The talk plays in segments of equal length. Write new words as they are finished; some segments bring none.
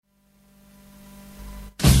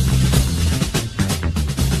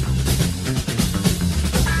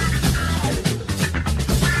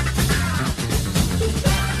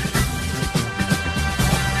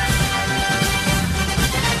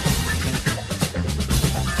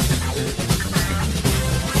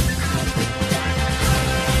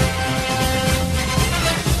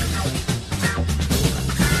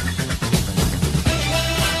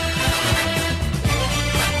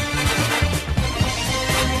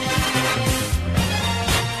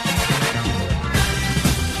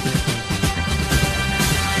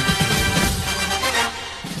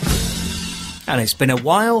And it's been a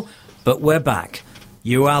while, but we're back.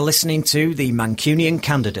 You are listening to the Mancunian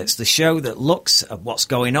Candidates, the show that looks at what's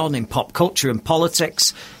going on in pop culture and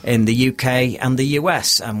politics in the UK and the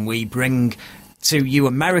US. And we bring to you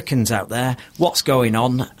Americans out there what's going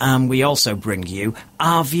on, and we also bring you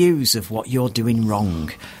our views of what you're doing wrong.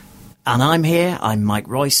 And I'm here, I'm Mike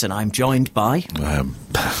Royce, and I'm joined by...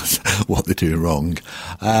 what they're doing wrong.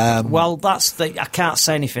 Well, I can't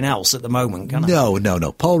say anything else at the moment, can I?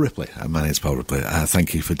 No. Paul Ripley. My name's Paul Ripley.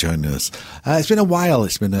 Thank you for joining us. It's been a while.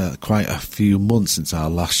 It's been quite a few months since our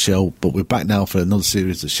last show, but we're back now for another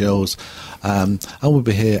series of shows. And we'll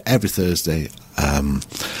be here every Thursday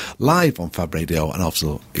live on Fab Radio, and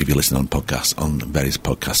also if you listen on podcasts on various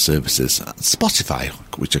podcast services, Spotify,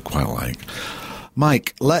 which I quite like.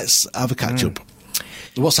 Mike, let's have a catch-up.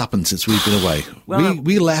 What's happened since we've been away? Well,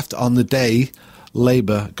 we left on the day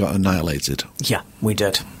Labour got annihilated. Yeah, we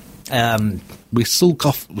did. We sulked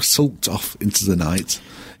off into the night.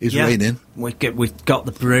 It's raining. We got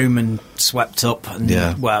the broom and swept up.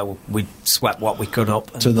 And, well, we swept what we could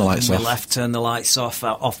up. And turned the lights off. We left, turned the lights off.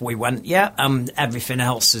 Off we went. Yeah, everything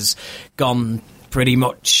else has gone pretty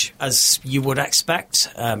much as you would expect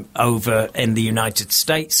over in the United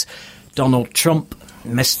States. Donald Trump,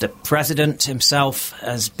 Mr. President himself,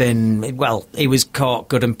 has been, well, he was caught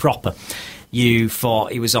good and proper. You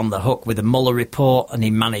thought he was on the hook with the Mueller report, and he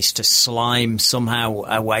managed to slime somehow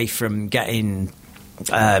away from getting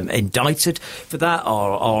indicted for that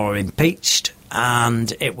or impeached.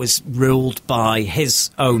 And it was ruled by his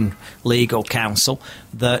own legal counsel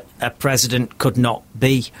that a president could not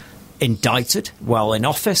be indicted while in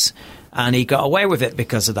office. And he got away with it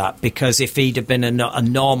because of that, because if he'd have been a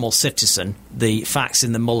normal citizen, the facts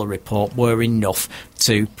in the Mueller report were enough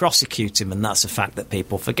to prosecute him, and that's a fact that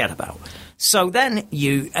people forget about. So then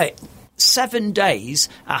 7 days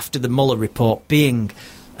after the Mueller report being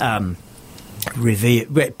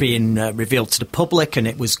revealed to the public, and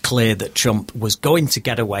it was clear that Trump was going to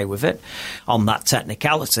get away with it on that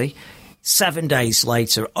technicality, 7 days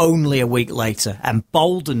later, only a week later,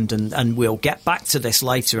 emboldened, and we'll get back to this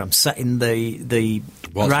later. I'm setting the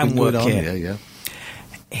groundwork here. Yeah.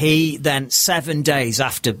 He then, 7 days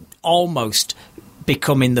after almost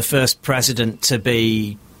becoming the first president to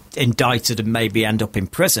be indicted and maybe end up in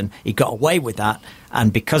prison, he got away with that.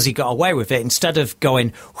 And because he got away with it, instead of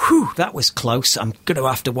going, whew, that was close, I'm going to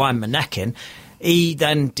have to wind my neck in, he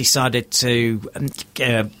then decided to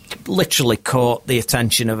literally court the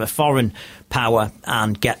attention of a foreign power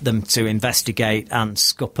and get them to investigate and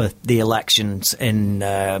scupper the elections in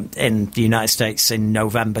the United States in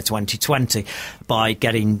November 2020 by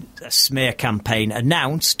getting a smear campaign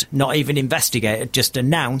announced, not even investigated, just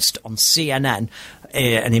announced on CNN,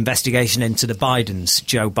 an investigation into the Bidens,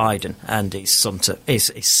 Joe Biden, and his son,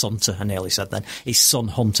 I nearly said then, his son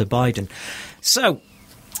Hunter Biden. So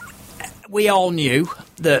we all knew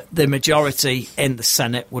that the majority in the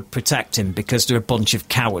Senate would protect him because they're a bunch of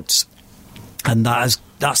cowards. And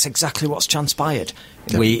that's exactly what's transpired.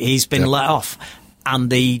 Yep. He's been let off.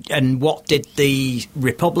 And what did the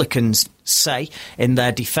Republicans say in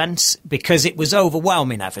their defence? Because it was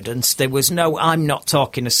overwhelming evidence. There was I'm not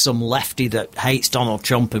talking as some lefty that hates Donald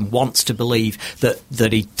Trump and wants to believe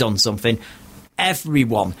that he'd done something.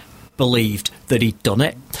 Everyone believed that he'd done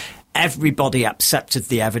it. Everybody accepted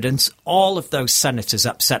the evidence. All of those senators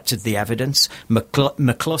accepted the evidence.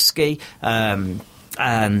 McCluskey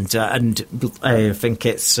and I think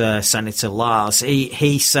it's Senator Lars.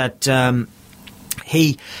 He said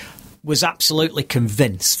he was absolutely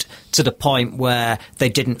convinced to the point where they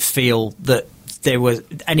didn't feel that there was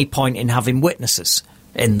any point in having witnesses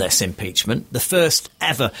in this impeachment. The first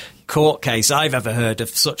ever court case I've ever heard of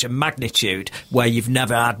such a magnitude where you've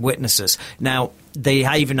never had witnesses. Now, they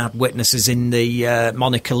even had witnesses in the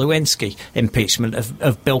Monica Lewinsky impeachment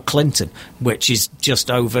of Bill Clinton, which is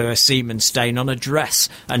just over a semen stain on a dress,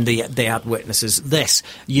 and they had witnesses. This,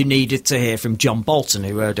 you needed to hear from John Bolton,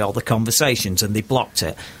 who heard all the conversations, and they blocked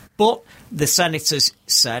it. But the senators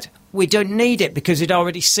said, we don't need it because he'd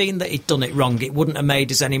already seen that he'd done it wrong. It wouldn't have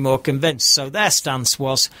made us any more convinced. So their stance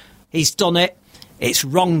was, he's done it, it's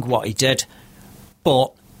wrong what he did,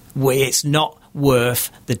 but it's not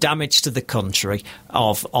worth the damage to the country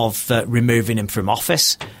of removing him from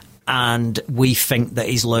office, and we think that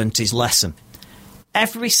he's learnt his lesson.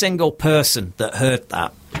 Every single person that heard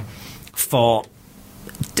that thought,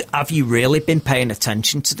 have you really been paying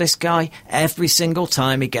attention to this guy? Every single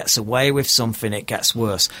time he gets away with something, it gets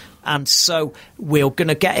worse. And so we're going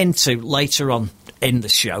to get into later on in the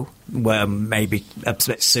show, well, maybe a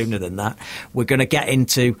bit sooner than that, we're going to get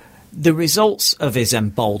into the results of his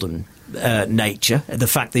emboldened nature, the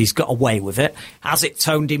fact that he's got away with it. Has it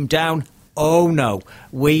toned him down? oh no,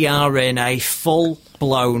 we are in a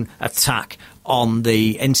full-blown attack on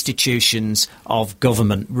the institutions of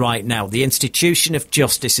government right now. The institution of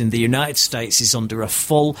justice in the United States is under a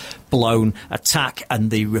full-blown attack,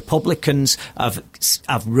 and the Republicans have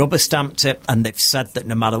rubber-stamped it, and they've said that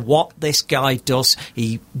no matter what this guy does,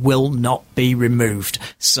 he will not be removed.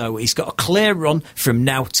 So he's got a clear run from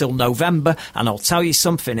now till November, and I'll tell you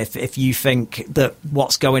something, if you think that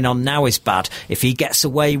what's going on now is bad, if he gets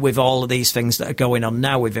away with all of these things that are going on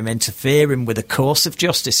now, with him interfering with the course of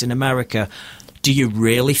justice in America, do you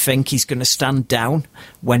really think he's going to stand down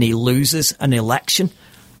when he loses an election?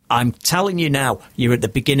 I'm telling you now, you're at the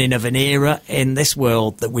beginning of an era in this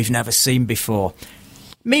world that we've never seen before.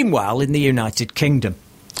 Meanwhile, in the United Kingdom.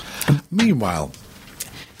 Meanwhile.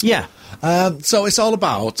 Yeah. So it's all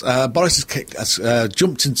about Boris has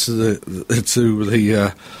jumped into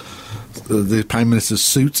the Prime Minister's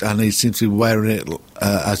suit, and he seems to be wearing it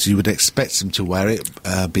as you would expect him to wear it,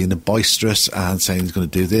 being boisterous and saying he's going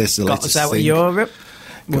to do this. Got us out of Europe.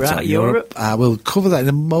 We're out of Europe. We'll cover that in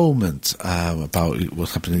a moment about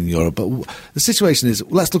what's happening in Europe. But the situation is,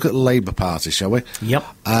 let's look at the Labour Party, shall we? Yep.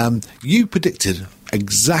 You predicted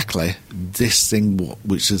exactly this thing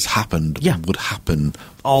which has happened would happen.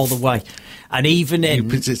 All the way. And even in... You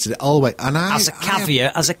predicted it all the way. And as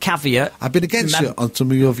a caveat... I've been against you on some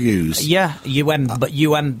of your views. Yeah, but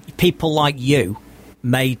people like you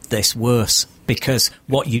made this worse, because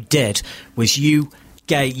what you did was you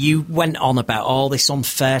went on about all this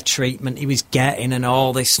unfair treatment he was getting and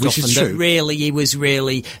all this stuff, and that really he was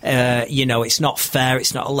really, it's not fair,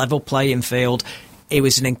 it's not a level playing field. He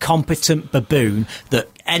was an incompetent baboon, that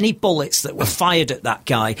any bullets that were fired at that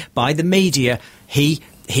guy by the media, he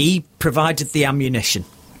provided the ammunition.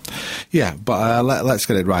 Yeah, but let's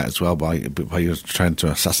get it right as well by you're trying to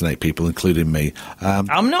assassinate people, including me.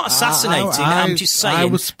 I'm not assassinating. I'm just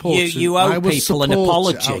saying you owe people an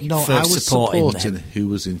apology for supporting him. Who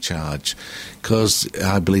was in charge, because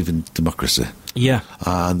I believe in democracy. Yeah.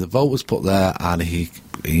 And the vote was put there, and he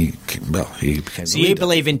became so the leader. You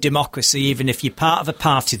believe in democracy even if you're part of a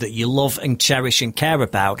party that you love and cherish and care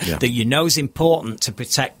about, that you know is important to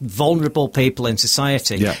protect vulnerable people in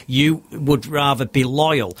society. Yeah. You would rather be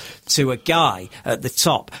loyal to a guy at the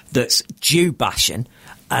top that's Jew bashing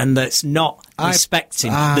and that's not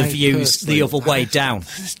respecting the views the other way down.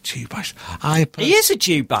 Jew basher. He is a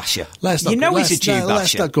Jew basher. He's a Jew basher.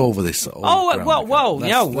 Let's not go over this. It's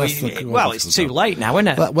too late now, isn't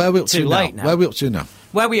it? Where are we up to now? Where are we up to now?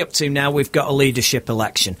 Where are we up to now? We've got a leadership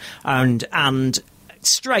election, and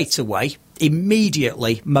straight away,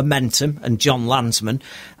 immediately, Momentum and John Landsman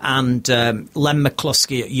and Len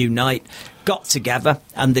McCluskey at Unite got together,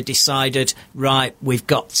 and they decided, right, we've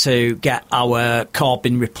got to get our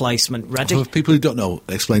Corbyn replacement ready. For people who don't know,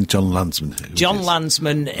 explain John Landsman. John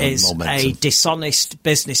Landsman is a dishonest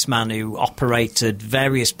businessman who operated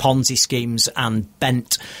various Ponzi schemes and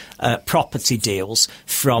bent property deals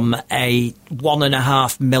from a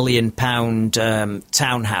 £1.5 million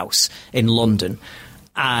townhouse in London,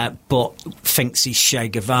 but thinks he's Che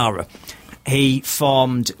Guevara. He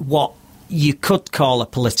formed what you could call a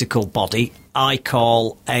political body. I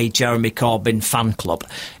call a Jeremy Corbyn fan club.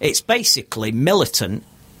 It's basically militant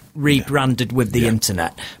rebranded with the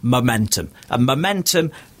internet, Momentum. And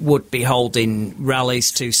Momentum would be holding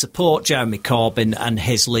rallies to support Jeremy Corbyn and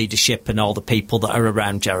his leadership and all the people that are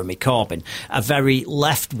around Jeremy Corbyn. A very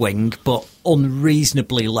left-wing but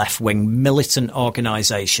unreasonably left-wing militant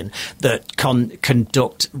organisation that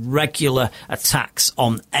conduct regular attacks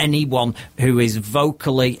on anyone who is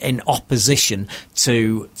vocally in opposition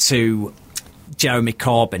to Jeremy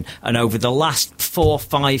Corbyn. And over the last 4,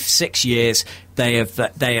 5, 6 years, they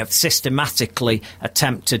have systematically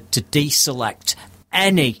attempted to deselect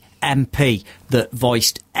any MP that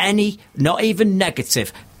voiced any, not even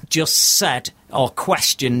negative, just said or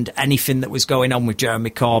questioned anything that was going on with Jeremy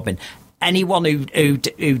Corbyn. Anyone who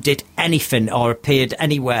did anything or appeared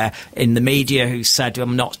anywhere in the media who said,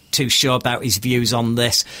 I'm not too sure about his views on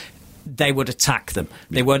this, they would attack them.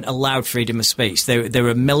 They weren't allowed freedom of speech. They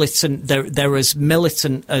were militant. They're as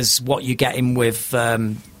militant as what you're getting with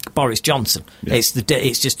Boris Johnson. Yeah.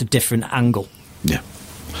 It's just a different angle. Yeah.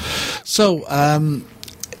 So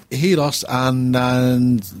he lost,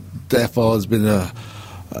 and therefore there's been a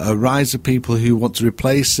rise of people who want to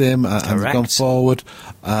replace him and have gone forward.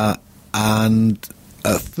 And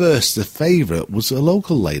at first, the favourite was a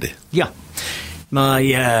local lady. Yeah.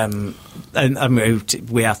 We are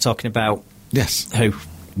talking about... Yes. Who?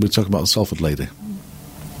 We're talking about the Salford lady.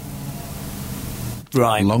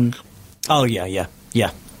 Right. Long. Oh, yeah,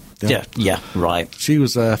 right. She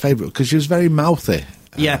was a favourite because she was very mouthy.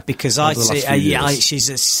 Yeah, because over the last few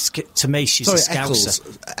years. to me, she's a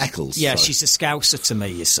Scouser. Eccles. Yeah, sorry. she's a Scouser to me.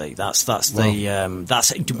 You see, that's that's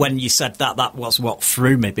when you said that was what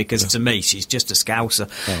threw me, because to me she's just a Scouser.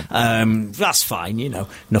 That's fine,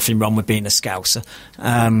 nothing wrong with being a Scouser.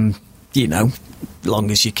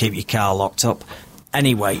 Long as you keep your car locked up.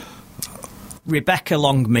 Anyway, Rebecca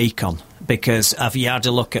Long-Meekon, because have you had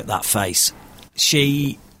a look at that face?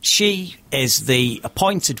 She is the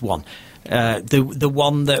appointed one. The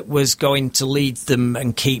one that was going to lead them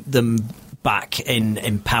and keep them back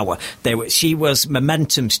in power. She was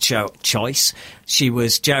Momentum's choice. She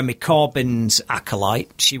was Jeremy Corbyn's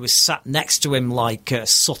acolyte. She was sat next to him like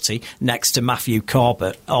Sooty next to Matthew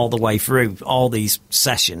Corbett all the way through all these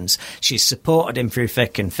sessions. She supported him through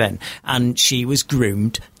thick and thin, and she was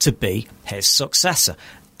groomed to be his successor.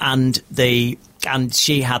 And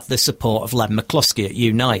she had the support of Len McCluskey at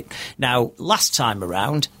Unite. Now, last time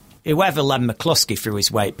around, whoever Len McCluskey threw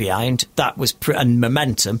his weight behind, and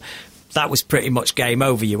Momentum, that was pretty much game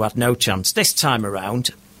over. You had no chance. This time around,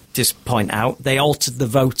 just point out, they altered the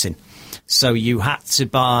voting. So you had to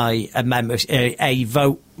buy a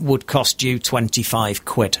vote would cost you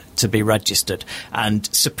 £25 to be registered. And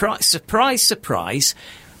surprise, surprise, surprise,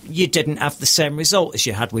 you didn't have the same result as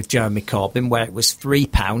you had with Jeremy Corbyn, where it was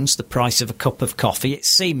 £3, the price of a cup of coffee. It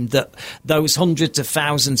seemed that those hundreds of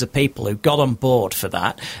thousands of people who got on board for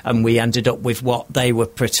that, and we ended up with what they were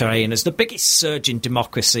portraying as the biggest surge in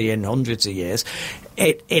democracy in hundreds of years,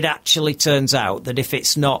 it actually turns out that if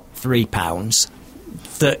it's not £3,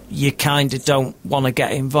 that you kind of don't want to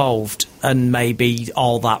get involved, and maybe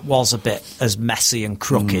all that was a bit as messy and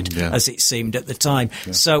crooked as it seemed at the time.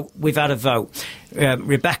 Yeah. So we've had a vote.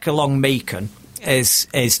 Rebecca Long-Meekon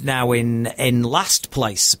is now in last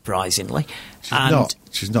place, surprisingly.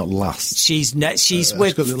 She's not last. She's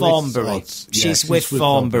with Thornbury. She's with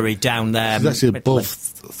Thornbury down there. She's actually above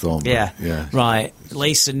Thornbury. Yeah, right.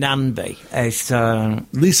 Lisa Nanby is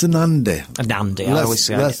Lisa Nandy. Nandy, I always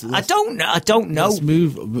say. I don't know.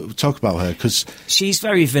 Let's talk about her, because she's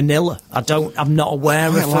very vanilla. I'm not aware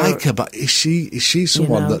of her. I like her, but is she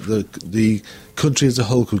someone that the country as a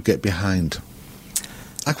whole could get behind?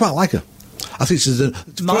 I quite like her. I think she's for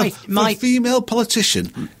a female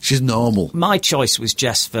politician, she's normal. My choice was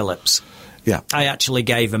Jess Phillips. Yeah, I actually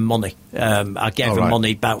gave her money. I gave her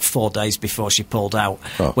money about 4 days before she pulled out,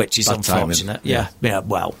 which is unfortunate. Yeah.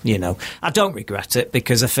 Well, I don't regret it,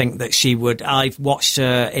 because I think that she would. I've watched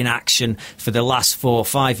her in action for the last 4 or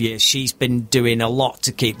 5 years. She's been doing a lot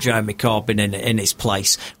to keep Jeremy Corbyn in his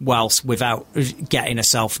place, whilst without getting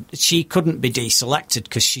herself. She couldn't be deselected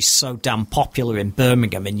because she's so damn popular in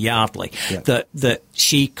Birmingham, in Yardley, that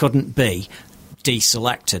she couldn't be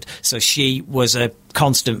deselected. So she was a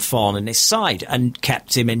constant thorn in his side and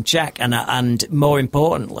kept him in check. And more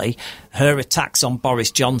importantly, her attacks on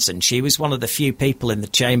Boris Johnson. She was one of the few people in the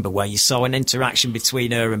chamber where you saw an interaction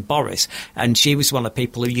between her and Boris, and she was one of the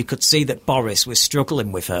people who you could see that Boris was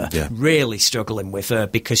struggling with her, really struggling with her,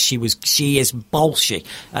 because she is bolshy,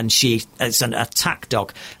 and she is an attack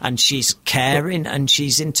dog, and she's caring, and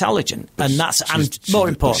she's intelligent, and more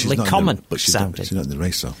importantly, common sounding. She's not in the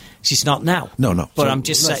race, though. She's not now. No. But I'm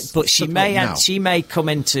just saying. But she may come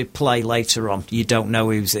into play later on. You don't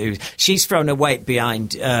know who's. She's thrown her weight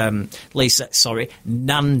behind Nandy.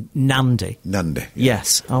 Nandy.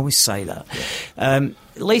 Yes, I always say that. Yeah.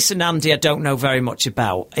 Lisa Nandy, I don't know very much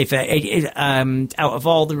about. Out of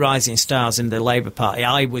all the rising stars in the Labour Party,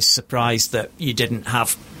 I was surprised that you didn't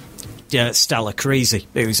have Stella Creasy,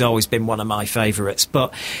 who's always been one of my favourites.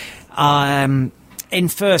 But in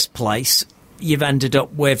first place, you've ended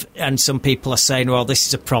up with, and some people are saying, well, this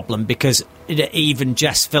is a problem, because even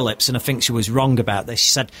Jess Phillips, and I think she was wrong about this,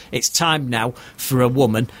 she said it's time now for a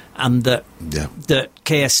woman, and that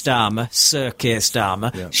Keir Starmer, Sir Keir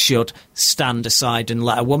Starmer, should stand aside and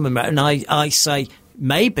let a woman. And I say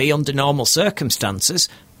maybe under normal circumstances,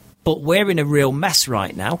 but we're in a real mess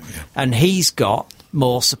right now, and he's got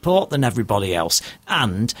more support than everybody else,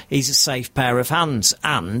 and he's a safe pair of hands.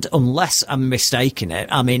 And unless I'm mistaken it,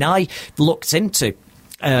 I mean, I looked into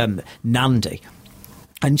Nandy,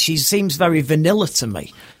 and she seems very vanilla to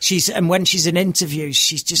me. And when she's in interviews,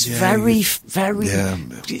 she's just very.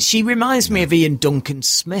 She reminds me of Ian Duncan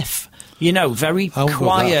Smith. Very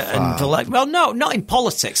quiet and polite. Well, no, not in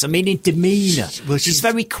politics. I mean, in demeanour. She's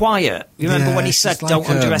very quiet. You remember when he said, don't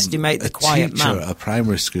underestimate the quiet man? At a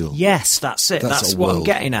primary school. Yes, that's it. That's what I'm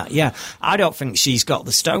getting at. Yeah. I don't think she's got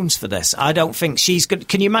the stones for this. I don't think she's good.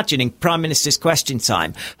 Can you imagine in Prime Minister's Question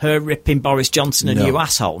Time, her ripping Boris Johnson a new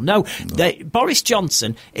asshole? No. Boris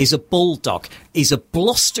Johnson is a bulldog. He's a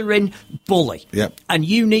blustering bully. Yep. And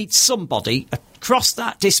you need somebody, cross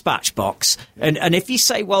that dispatch box. And if you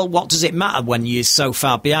say, well, what does it matter when you're so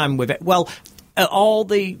far behind with it? Well, all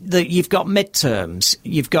the you've got midterms,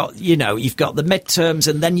 you've got the midterms,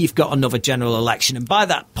 and then you've got another general election. And by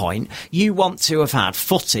that point, you want to have had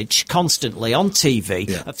footage constantly on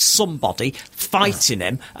TV of somebody fighting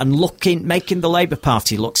him and making the Labour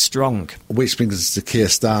Party look strong. Which brings us to Keir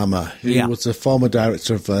Starmer, who was a former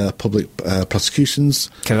director of public prosecutions.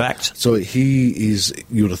 Correct. So he is,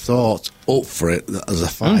 you would have thought, up for it as a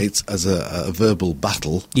fight, as a verbal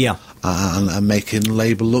battle, and making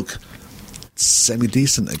Labour look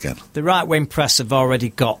semi-decent again. The right-wing press have already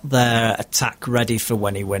got their attack ready for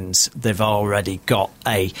when he wins. They've already got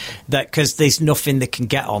because there's nothing they can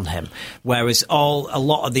get on him. Whereas a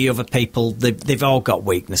lot of the other people, they've all got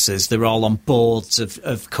weaknesses. They're all on boards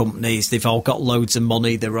of companies. They've all got loads of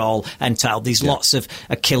money. They're all entitled. There's lots of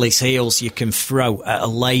Achilles heels you can throw at a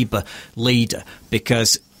Labour leader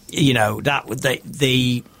because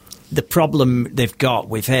the problem they've got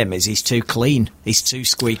with him is he's too clean. He's too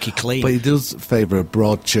squeaky clean. But he does favour a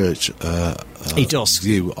broad church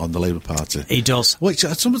view on the Labour Party. He does. Which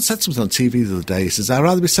someone said something on TV the other day. He says, I'd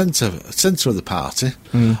rather be centre of the party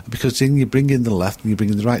because then you bring in the left and you bring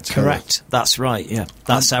in the right together. Correct. That's right, yeah.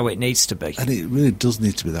 That's how it needs to be. And it really does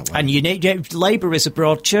need to be that way. And Labour is a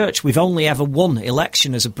broad church. We've only ever won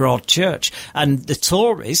election as a broad church. And the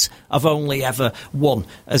Tories have only ever won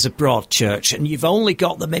as a broad church. And you've only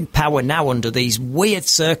got them in power now under these weird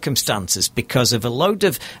circumstances because of a load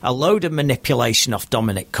of manipulation off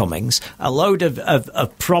Dominic Cummings, a load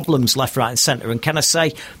of problems left, right and centre. And can I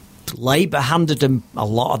say, Labour handed them a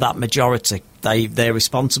lot of that majority. They're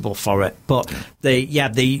responsible for it. But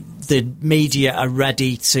the media are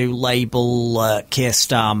ready to label Keir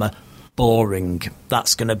Starmer boring.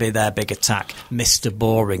 That's going to be their big attack. Mr.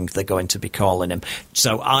 Boring, they're going to be calling him.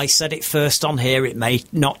 So I said it first on here. It may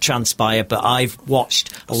not transpire, but I've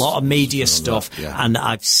watched a lot of media stuff and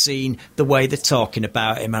I've seen the way they're talking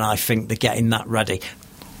about him, and I think they're getting that ready.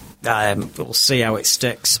 We'll see how it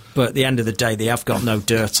sticks. But at the end of the day, they have got no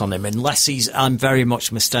dirt on him. Unless I'm very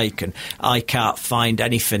much mistaken, I can't find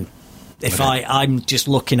anything. I'm just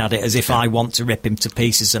looking at it as if I want to rip him to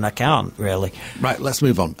pieces, and I can't, really. Right, let's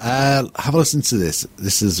move on. Have a listen to this.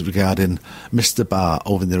 This is regarding Mr. Barr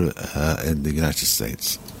over in the United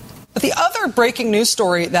States. But the other breaking news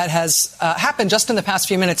story that has happened just in the past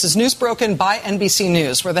few minutes is news broken by NBC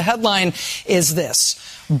News, where the headline is this: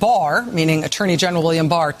 Barr, meaning Attorney General William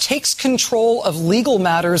Barr, takes control of legal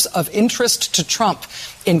matters of interest to Trump,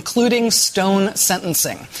 including Stone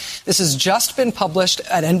sentencing. This has just been published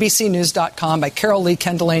at NBCnews.com by Carol Lee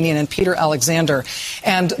Kendallanian and Peter Alexander.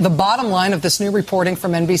 And the bottom line of this new reporting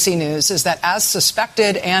from NBC News is that, as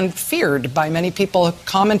suspected and feared by many people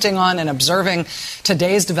commenting on and observing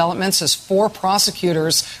today's developments, as 4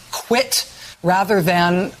 prosecutors quit rather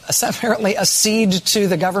than apparently accede to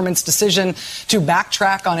the government's decision to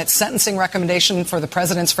backtrack on its sentencing recommendation for the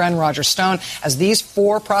president's friend Roger Stone, as these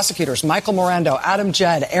 4 prosecutors, Michael Morando, Adam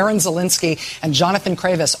Jed, Aaron Zelinsky, and Jonathan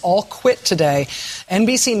Kravis, all quit today.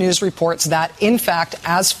 NBC News reports that, in fact,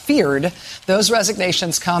 as feared, those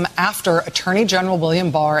resignations come after Attorney General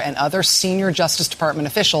William Barr and other senior Justice Department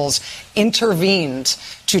officials intervened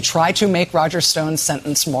to try to make Roger Stone's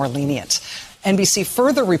sentence more lenient. NBC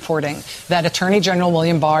further reporting that Attorney General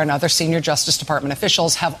William Barr and other senior Justice Department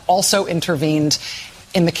officials have also intervened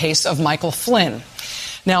in the case of Michael Flynn.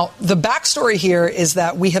 Now, the backstory here is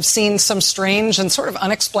that we have seen some strange and sort of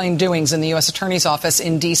unexplained doings in the U.S. Attorney's Office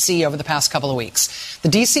in D.C. over the past couple of weeks. The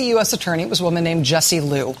D.C. U.S. Attorney was a woman named Jessie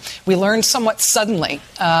Liu. We learned somewhat suddenly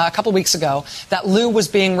a couple of weeks ago that Liu was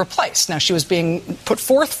being replaced. Now, she was being put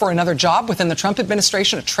forth for another job within the Trump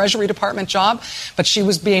administration, a Treasury Department job, but she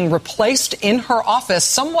was being replaced in her office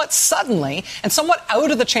somewhat suddenly and somewhat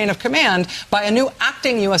out of the chain of command by a new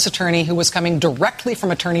acting U.S. Attorney who was coming directly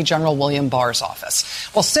from Attorney General William Barr's office.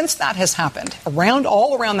 Well, since that has happened,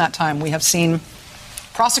 all around that time, we have seen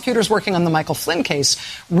prosecutors working on the Michael Flynn case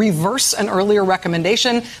reverse an earlier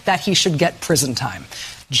recommendation that he should get prison time.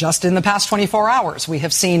 Just in the past 24 hours, we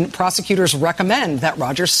have seen prosecutors recommend that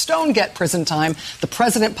Roger Stone get prison time. The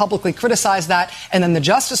president publicly criticized that. And then the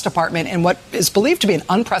Justice Department, in what is believed to be an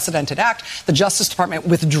unprecedented act, the Justice Department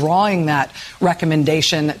withdrawing that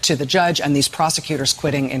recommendation to the judge and these prosecutors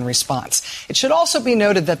quitting in response. It should also be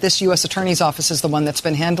noted that this U.S. Attorney's Office is the one that's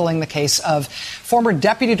been handling the case of former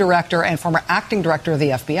Deputy Director and former Acting Director of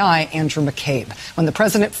the FBI, Andrew McCabe. When the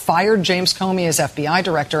president fired James Comey as FBI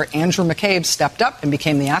Director, Andrew McCabe stepped up and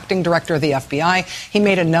became the acting director of the FBI. He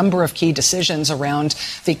made a number of key decisions around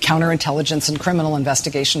the counterintelligence and criminal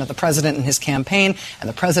investigation of the president and his campaign, and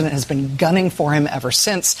the president has been gunning for him ever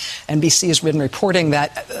since. NBC has been reporting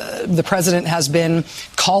that the president has been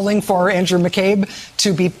calling for Andrew McCabe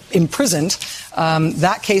to be imprisoned.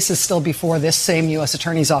 That case is still before this same U.S.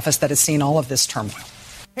 Attorney's Office that has seen all of this turmoil.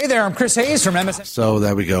 Hey there, I'm Chris Hayes from MSN. So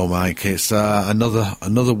there we go, Mike. It's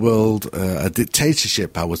another world, a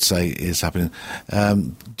dictatorship, I would say, is happening.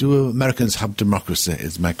 Do Americans have democracy,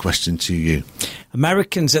 is my question to you.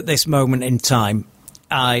 Americans at this moment in time,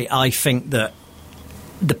 I think that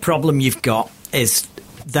the problem you've got is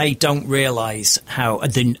they don't realise how,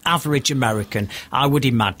 the average American, I would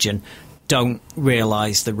imagine, don't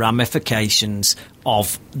realise the ramifications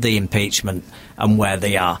of the impeachment and where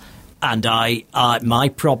they are. And my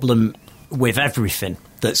problem with everything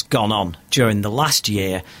that's gone on during the last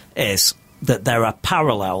year is that there are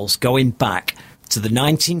parallels going back to the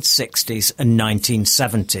 1960s and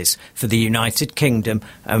 1970s for the United Kingdom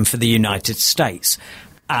and for the United States.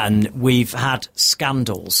 And we've had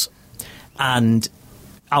scandals. And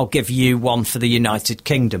I'll give you one for the United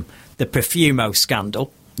Kingdom. The Profumo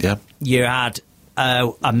scandal. Yeah. You had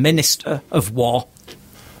a minister of war,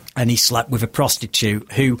 and he slept with a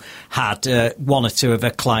prostitute who had one or two of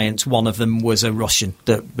her clients. One of them was a Russian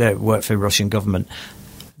that worked for the Russian government.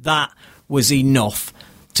 That was enough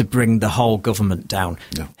to bring the whole government down.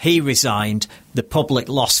 Yeah. He resigned, the public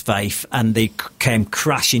lost faith, and they came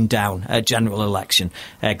crashing down at a general election,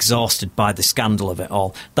 exhausted by the scandal of it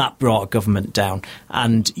all. That brought a government down.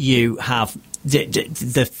 And you have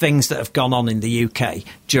the things that have gone on in the UK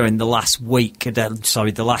during the last week,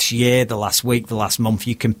 the last year, the last week, the last month.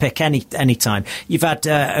 You can pick any time. You've had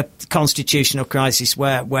a constitutional crisis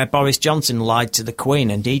where Boris Johnson lied to the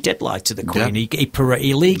Queen, and he did lie to the Queen. Yeah.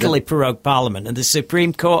 He illegally prorogued Parliament, and the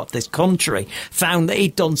Supreme Court of this country found that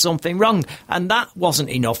he'd done something wrong, and that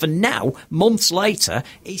wasn't enough. And now, months later,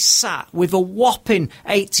 he's sat with a whopping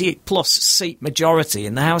 80-plus seat majority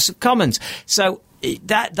in the House of Commons. So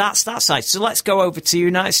that's that side. So let's go over to the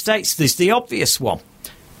United States. There's the obvious one.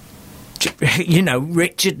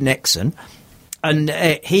 Richard Nixon, and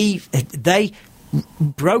they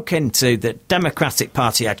broke into the Democratic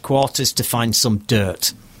Party headquarters to find some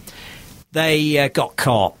dirt. They got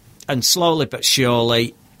caught, and slowly but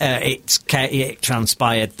surely it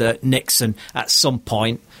transpired that Nixon at some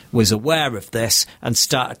point was aware of this and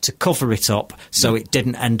started to cover it up so it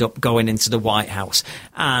didn't end up going into the White House.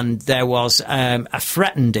 And there was a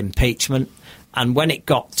threatened impeachment. And when it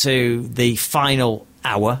got to the final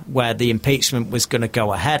hour where the impeachment was going to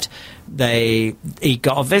go ahead, he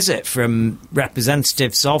got a visit from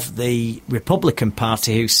representatives of the Republican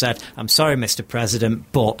Party who said, "I'm sorry, Mr.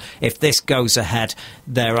 President, but if this goes ahead,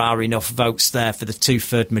 there are enough votes there for the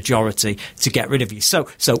 2/3 majority to get rid of you." So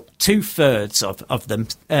 2/3 of them.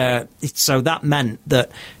 So that meant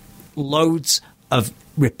that loads of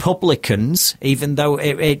Republicans, even though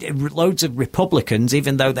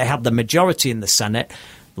even though they had the majority in the Senate,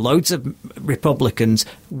 loads of Republicans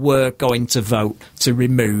were going to vote to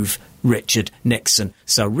remove Richard Nixon.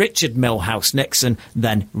 So Richard Milhouse Nixon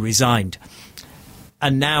then resigned.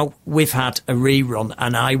 And now we've had a rerun,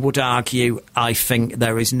 and I would argue, I think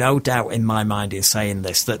there is no doubt in my mind in saying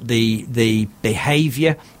this, that the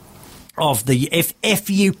behaviour of if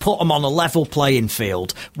you put them on a level playing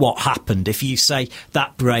field, what happened, if you say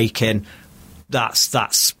that break-in,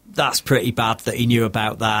 that's pretty bad that he knew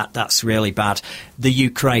about that. That's really bad. The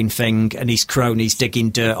Ukraine thing and his cronies digging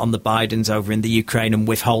dirt on the Bidens over in the Ukraine and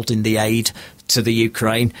withholding the aid to the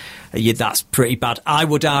Ukraine, that's pretty bad. I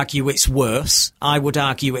would argue it's worse. I would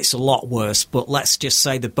argue it's a lot worse, but let's just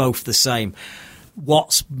say they're both the same.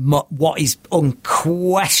 What is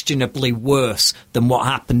unquestionably worse than what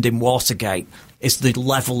happened in Watergate is the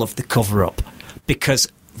level of the cover-up, because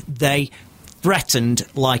they threatened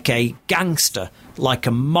like a gangster, like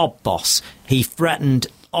a mob boss. He threatened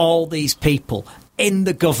all these people in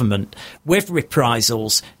the government with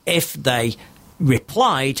reprisals if they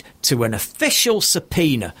replied to an official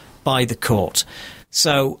subpoena by the court.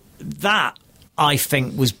 So that, I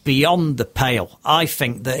think, was beyond the pale. I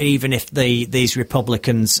think that even if these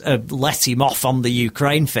Republicans let him off on the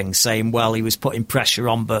Ukraine thing, saying, well, he was putting pressure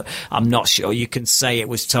on, but I'm not sure you can say it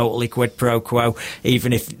was totally quid pro quo,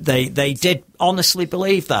 even if they did honestly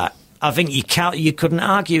believe that. I think you couldn't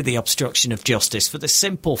argue the obstruction of justice for the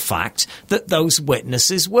simple fact that those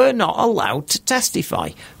witnesses were not allowed to testify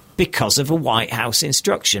because of a White House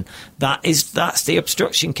instruction. That's the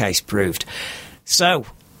obstruction case proved. So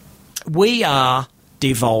we are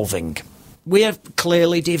devolving. We are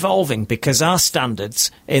clearly devolving because our standards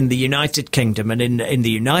in the United Kingdom and in the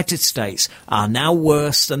United States are now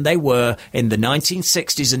worse than they were in the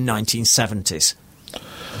 1960s and 1970s.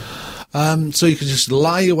 So you can just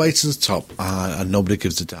lie your way to the top and nobody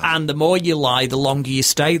gives a damn. And the more you lie, the longer you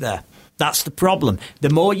stay there. That's the problem. The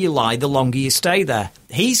more you lie, the longer you stay there.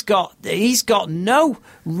 He's got no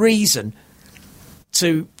reason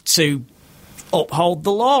to uphold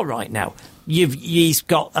the law right now. He's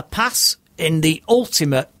got a pass in the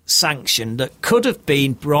ultimate sanction that could have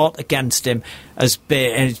been brought against him as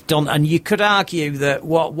done, and you could argue that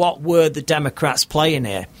what were the Democrats playing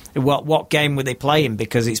here? What game were they playing?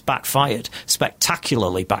 Because it's backfired,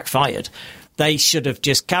 spectacularly backfired. They should have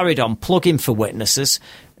just carried on plugging for witnesses,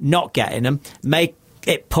 not getting them, make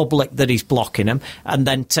it public that he's blocking them, and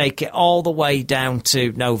then take it all the way down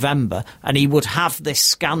to November, and he would have this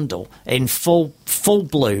scandal in full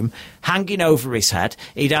bloom hanging over his head.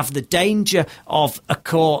 He'd have the danger of a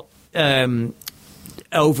court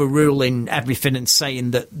overruling everything and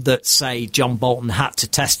saying that say John Bolton had to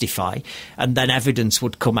testify, and then evidence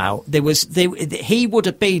would come out. He would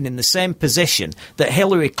have been in the same position that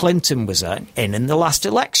Hillary Clinton was in the last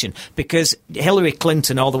election, because Hillary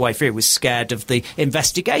Clinton all the way through was scared of the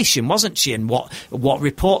investigation, wasn't she, and what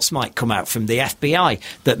reports might come out from the FBI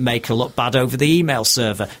that make her look bad over the email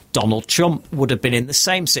server. Donald Trump would have been in the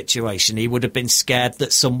same situation. He would have been scared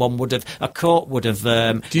that a court would have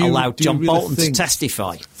allowed John Bolton to testify.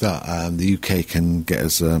 That the UK can get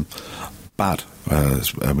as bad.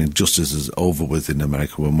 Justice is over with in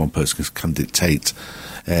America when one person can dictate.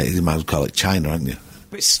 You might as well call it China, aren't you?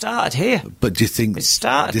 But it started here. But do you think it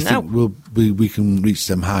started now? We can reach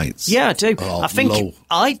them heights? Yeah, I do. Low.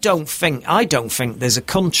 I don't think there's a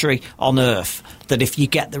country on earth that if you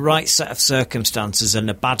get the right set of circumstances and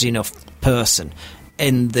a bad enough person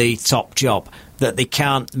in the top job, that they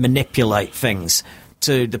can't manipulate things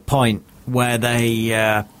to the point where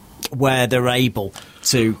they're able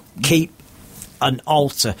to keep and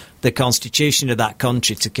alter the constitution of that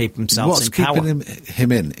country to keep themselves in power. What's keeping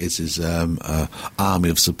him in is his army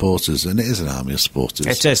of supporters, and it is an army of supporters.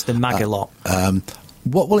 It is, the MAGA lot.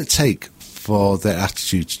 What will it take for their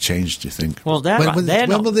attitude to change, do you think? Well,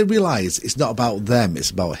 when will they realise it's not about them, it's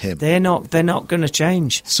about him? They're not going to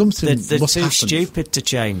change. They're must too happen. Stupid to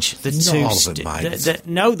change. Not all of them, mate.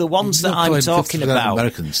 No, the ones that I'm talking about,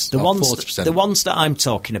 Americans, the ones that I'm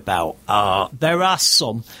talking about are, there are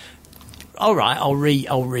some. All right, I'll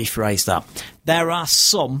rephrase that. There are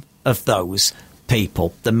some of those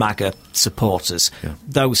people, the MAGA supporters,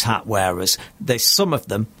 those hat wearers. There's some of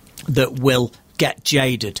them that will get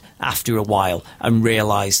jaded after a while and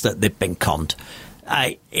realise that they've been conned.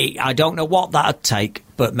 I don't know what that would take,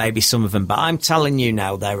 but maybe some of them. But I'm telling you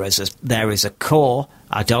now, there is a core.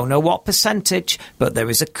 I don't know what percentage, but there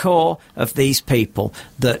is a core of these people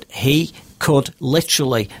that he could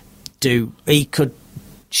literally do. He could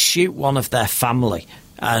shoot one of their family,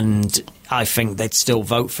 and I think they'd still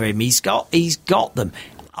vote for him. He's got them.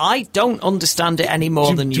 I don't understand it any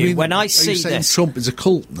more than you. When I see this, Trump is a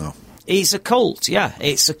cult now. He's a cult, yeah.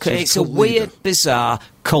 It's a weird, bizarre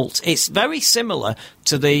cult. It's very similar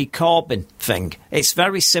to the Corbyn thing. It's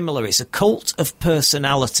very similar. It's a cult of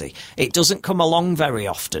personality. It doesn't come along very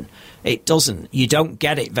often. It doesn't. You don't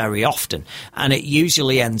get it very often. And it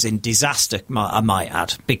usually ends in disaster, I might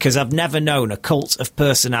add, because I've never known a cult of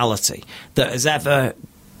personality that has ever...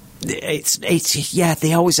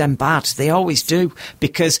 they always end bad. They always do,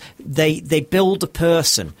 because they build a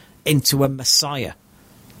person into a messiah.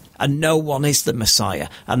 And no one is the Messiah.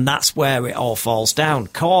 And that's where it all falls down.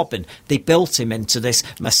 Corbyn, they built him into this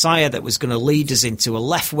Messiah that was going to lead us into a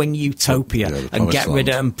left-wing utopia and get rid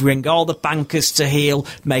of and bring all the bankers to heel,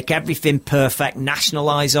 make everything perfect,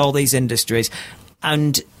 nationalise all these industries.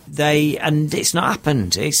 And it's not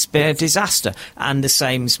happened. It's been a disaster. And the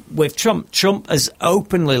same with Trump. Trump has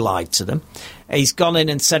openly lied to them. He's gone in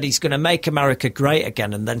and said he's going to make America great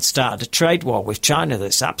again, and then started a trade war with China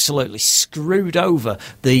that's absolutely screwed over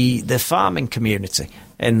the farming community.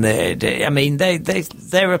 And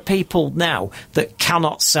there are people now that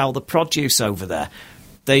cannot sell the produce over there.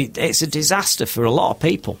 It's a disaster for a lot of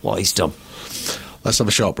people what he's done. Let's have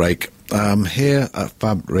a short break. Here at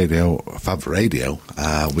Fab Radio,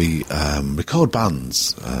 we record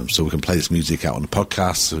bands, so we can play this music out on the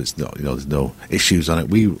podcast. So it's not, there's no issues on it.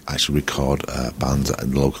 We actually record bands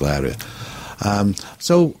in the local area.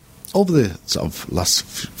 So over the sort of last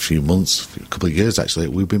few months, a couple of years actually,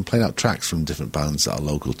 we've been playing out tracks from different bands that are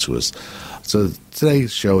local to us. So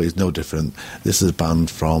today's show is no different. This is a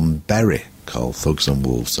band from Bury called Thugs and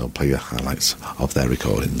Wolves. So I'll play you highlights of their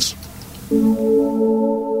recordings.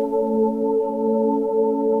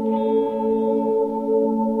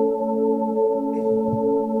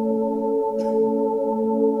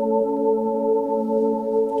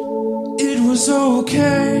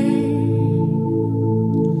 okay.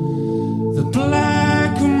 The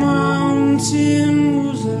black mountain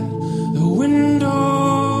was at the window.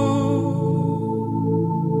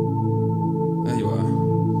 There you are.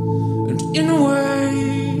 And in a way,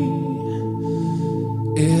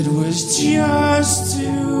 it was just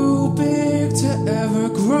too big to ever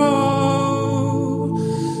grow.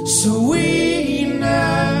 So we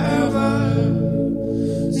never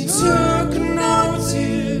took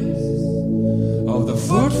notice of the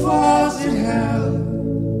footfalls it held.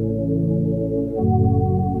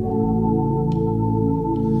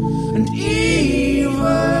 And even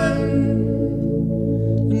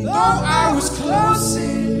though I was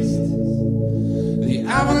closest, the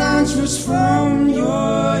avalanche was from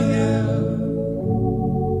your yell.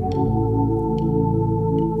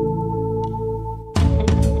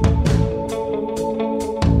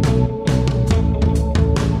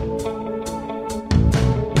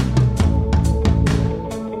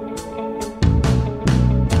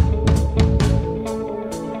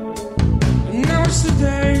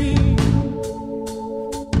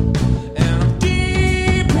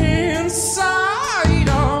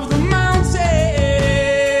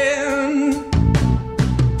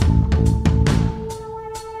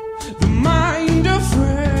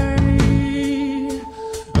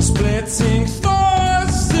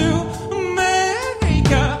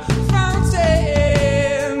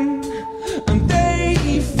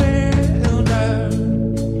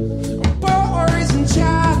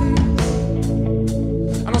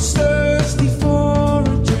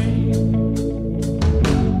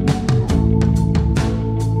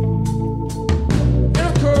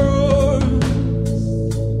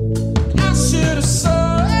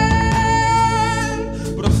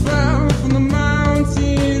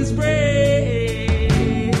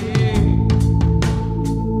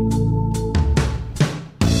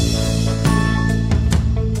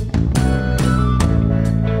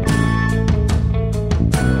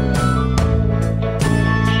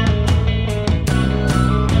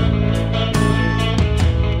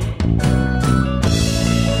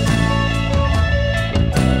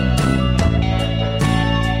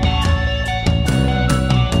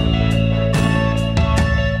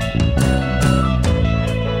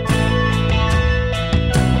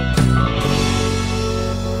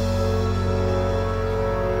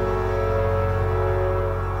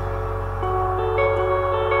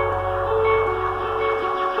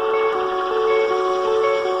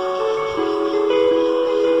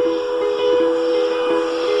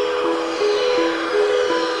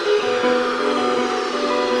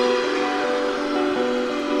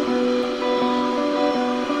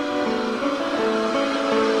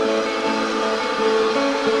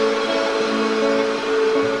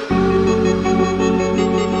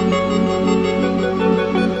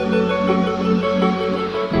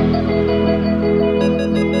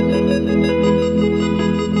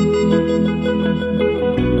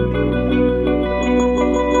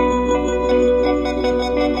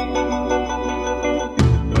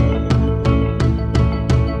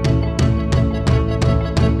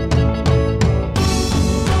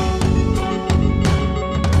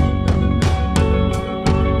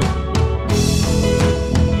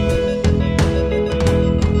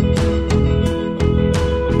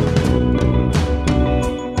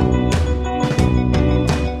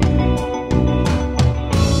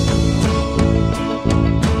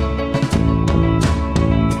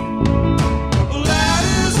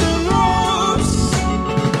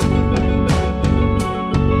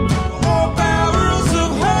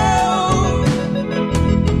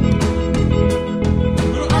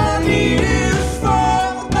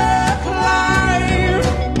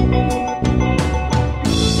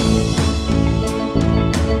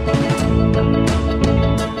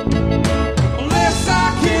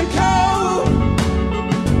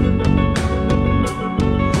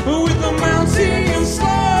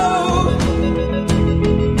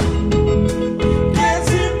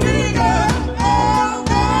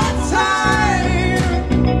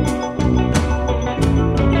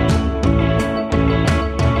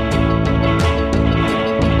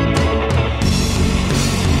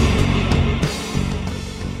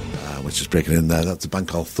 breaking in there. That's a band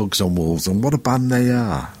called Thugs on Wolves, and what a band they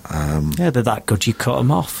are. Yeah, they're that good you cut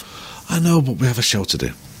them off. I know, but we have a show to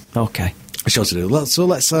do. Okay. A show to do.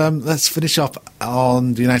 Let's finish off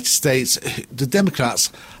on the United States. The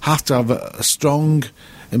Democrats have to have a strong,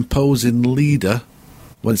 imposing leader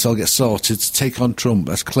when it all gets sorted to take on Trump.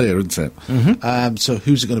 That's clear, isn't it? Mm-hmm. So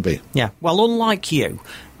who's it going to be? Yeah. Well, unlike you,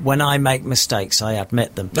 when I make mistakes, I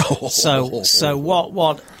admit them. So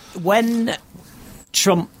what? When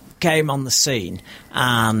Trump came on the scene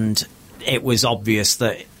and it was obvious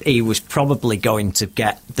that he was probably going to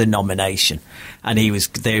get the nomination, and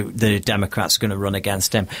the Democrats were going to run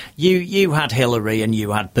against him. You had Hillary and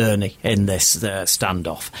you had Bernie in this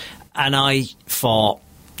standoff, and I thought,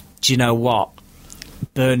 do you know what?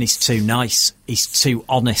 Bernie's too nice. He's too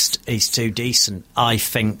honest. He's too decent. I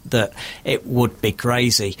think that it would be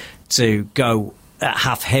crazy to go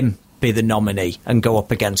have him be the nominee and go up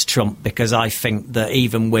against Trump, because I think that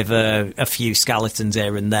even with a few skeletons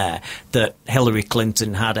here and there, that Hillary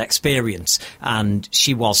Clinton had experience and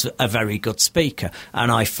she was a very good speaker,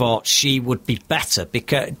 and I thought she would be better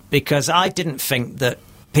because I didn't think that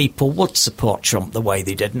people would support Trump the way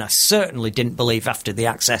they did, and I certainly didn't believe after the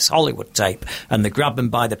Access Hollywood tape and the grab him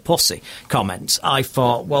by the pussy comments. I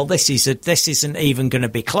thought, well, this isn't even going to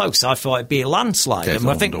be close. I thought it'd be a landslide, and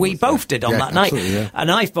I think we both did on that night. Yeah. And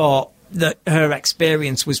I thought that her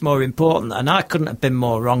experience was more important, and I couldn't have been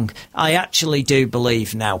more wrong. I actually do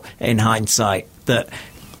believe now, in hindsight, that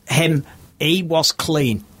he was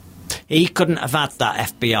clean. He couldn't have had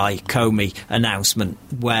that FBI Comey announcement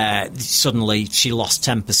where suddenly she lost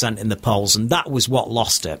 10% in the polls, and that was what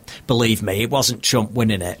lost it. Believe me, it wasn't Trump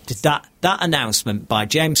winning it. That announcement by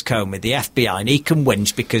James Comey, the FBI, and he can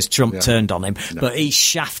whinge because Trump turned on him, but he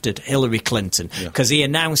shafted Hillary Clinton because he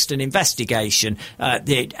announced an investigation,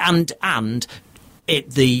 the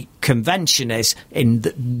convention is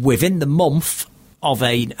within the month of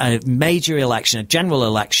a major election, a general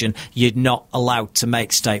election, you're not allowed to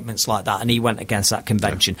make statements like that, and he went against that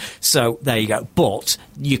convention. So there you go. But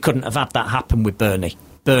you couldn't have had that happen with Bernie.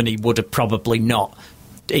 Bernie would have probably not.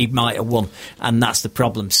 He might have won, and that's the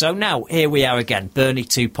problem. So now, here we are again, Bernie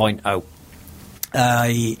 2.0.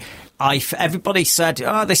 Everybody said,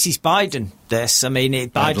 this is Biden, this. I mean,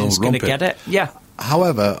 Biden's going to get it. Yeah.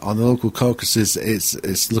 However, on the local caucuses,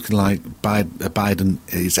 it's looking like Biden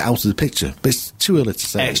is out of the picture. But it's too early to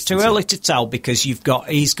say. It's too early to tell because he's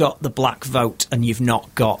got the black vote, and you've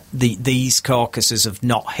not got these caucuses have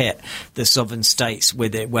not hit the southern states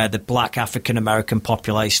with it, where the black African American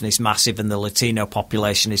population is massive and the Latino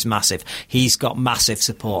population is massive. He's got massive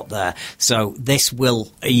support there, so this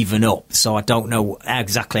will even up. So I don't know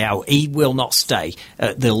exactly how. He will not stay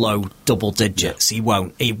at the low double digits. He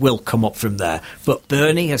won't. He will come up from there. But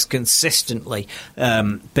Bernie has consistently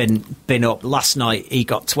been up. Last night he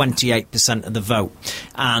got 28% of the vote,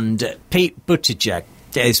 and Pete Buttigieg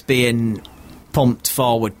is being pumped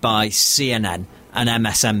forward by CNN and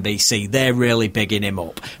MSNBC. They're really bigging him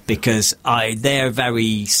up because they're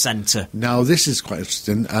very centre. Now this is quite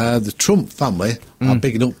interesting. The Trump family are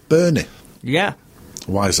bigging up Bernie. Yeah.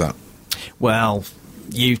 Why is that? Well,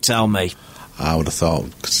 you tell me. I would have thought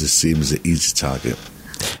because it seems an easy target.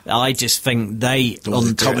 I just think they.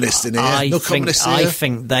 Communist in here. I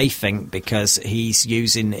think they think because he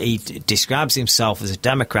describes himself as a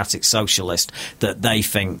democratic socialist, that they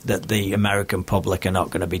think that the American public are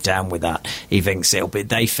not going to be down with that.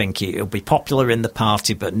 They think it'll be popular in the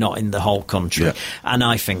party, but not in the whole country. Yeah. And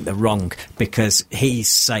I think they're wrong because he's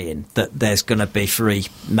saying that there's going to be free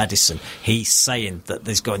medicine. He's saying that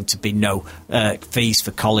there's going to be no fees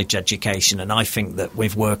for college education, and I think that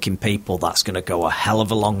with working people, that's going to go a hell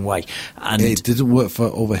of a long way. And it didn't work for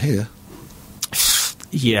over here.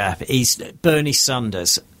 Yeah, he's Bernie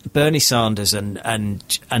Sanders, and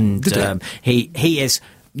he is.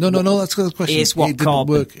 No, that's a question. He is what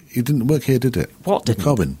Corbyn. He didn't work here, did it? What did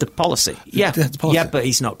Corbyn? The policy. Yeah, but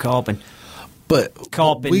he's not Corbyn. But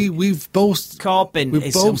Corbyn, we've both Corbyn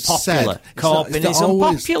is unpopular. Corbyn is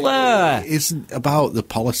unpopular. It isn't about the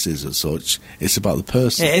policies as such. It's about the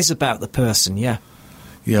person. It is about the person. Yeah.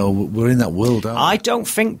 We're in that world, aren't we? I don't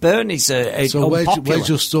think Bernie's unpopular. Where's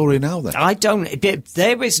your story now, then? I don't.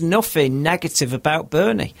 There is nothing negative about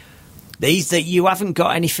Bernie. You haven't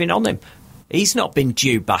got anything on him. He's not been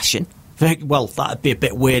Jew bashing. Well, that'd be a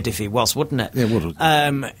bit weird if he was, wouldn't it? Yeah, it would.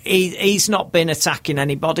 He's not been attacking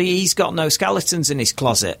anybody. He's got no skeletons in his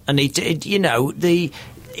closet, and his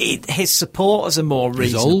supporters are more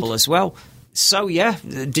reasonable as well. So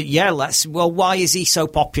why is he so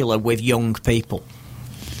popular with young people?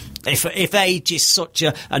 If age is such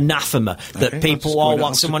an anathema that people all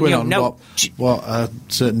want someone young, what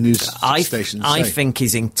certain news stations say. I think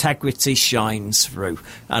his integrity shines through,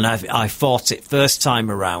 and I fought it first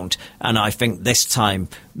time around, and I think this time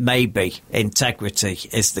maybe integrity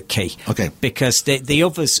is the key. Okay, because the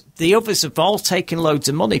others have all taken loads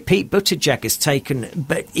of money. Pete Buttigieg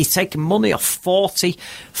he's taken money off 40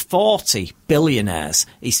 billionaires.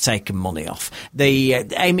 He's taken money off.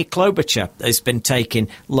 Amy Klobuchar has been taking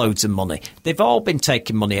loads of money. They've all been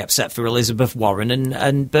taking money except for Elizabeth Warren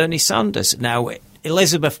and Bernie Sanders. Now,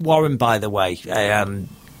 Elizabeth Warren, by the way,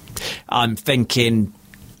 I'm thinking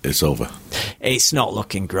it's over. It's not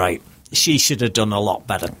looking great. She should have done a lot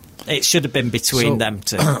better. It should have been between them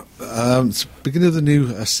two. Beginning of the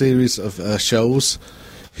new series of shows,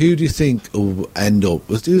 who do you think will end up?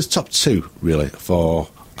 Let's do the top two, really, for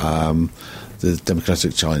the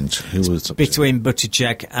Democratic challenge. Who was top between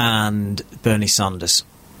Buttigieg and Bernie Sanders?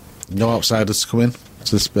 No outsiders to come in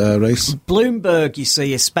to this race? Bloomberg, you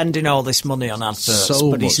see, is spending all this money on adverts,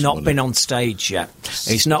 but he's not been on stage yet.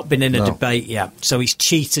 He's not been in a debate yet. So he's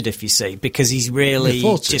cheated, if you see, because he's really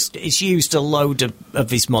he's used a load of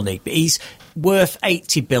his money. He's worth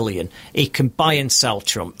 80 billion. He can buy and sell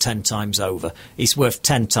Trump 10 times over. He's worth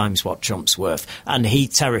 10 times what Trump's worth, and he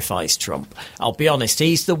terrifies Trump. I'll be honest,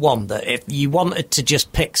 he's the one that if you wanted to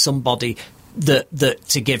just pick somebody that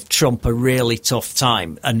to give Trump a really tough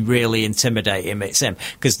time and really intimidate him, it's him.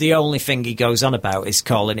 Because the only thing he goes on about is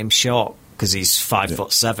calling him short because he's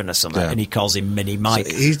 5'7" or something, and he calls him Mini Mike,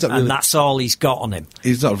 so and that's all he's got on him.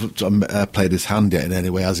 He's not played his hand yet in any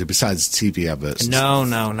way, has he? Besides TV adverts.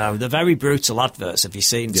 No. They're very brutal adverts. Have you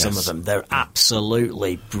seen some of them? They're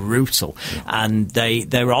absolutely brutal, and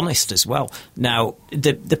they're honest as well. Now,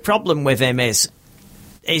 the problem with him is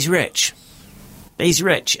he's rich. He's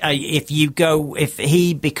rich. If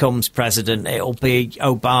he becomes president, it'll be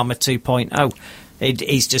Obama 2.0.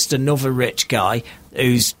 He's just another rich guy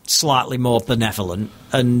who's slightly more benevolent,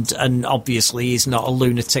 and obviously he's not a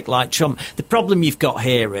lunatic like Trump. The problem you've got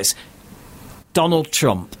here is Donald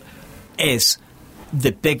Trump is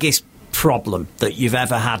the biggest problem that you've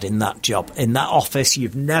ever had in that job. In that office,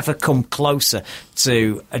 you've never come closer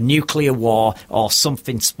to a nuclear war or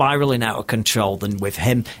something spiralling out of control than with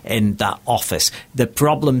him in that office. The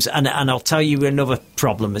problems, and I'll tell you another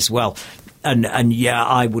problem as well, and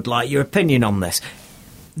I would like your opinion on this.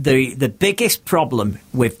 The biggest problem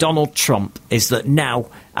with Donald Trump is that now,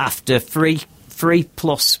 after three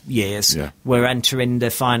plus years, we're entering the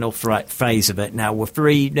final phase of it now. We're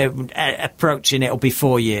approaching, it'll be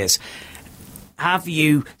 4 years. Have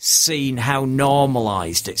you seen how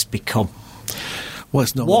normalised it's become? Well,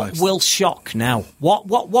 it's normalised. What will shock now?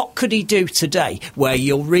 What could he do today where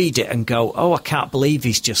you'll read it and go, oh, I can't believe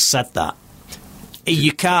he's just said that?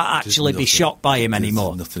 You can't actually be shocked by him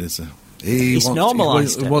anymore. Nothing, is there? He's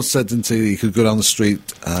normalised it. He once said he could go down the street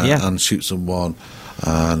and shoot someone.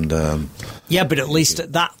 And but at least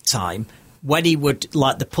at that time, when he would,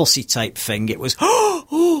 like the pussy tape thing, it was,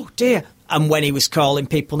 oh dear. And when he was calling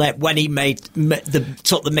people names, when he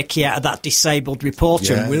took the mickey out of that disabled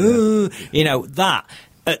reporter, that.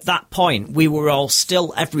 At that point, we were all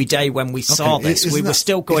still, every day when we saw this, we were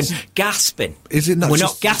still going, gasping. We're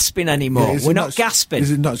not gasping anymore. We're not gasping.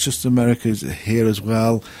 Is it not just America? Is it here as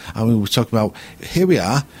well? I mean, we're talking about, here we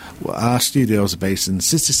are, our studios are based in the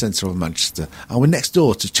city centre of Manchester, and we're next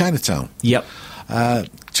door to Chinatown. Yep.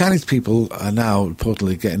 Chinese people are now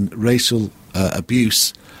reportedly getting racial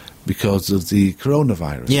abuse because of the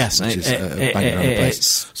coronavirus. Yes, which is banging around the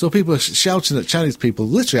place. So people are shouting at Chinese people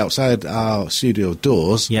literally outside our studio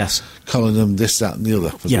doors, calling them this, that and the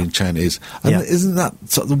other for being Chinese. And isn't that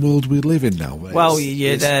sort of the world we live in now? Well,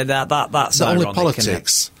 that's not ironic, only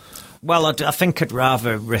politics. Well, I think I'd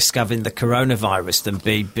rather risk having the coronavirus than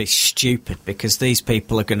be stupid, because these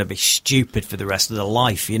people are going to be stupid for the rest of their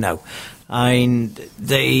life, I mean,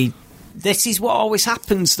 this is what always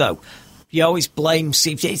happens, though. You always blame.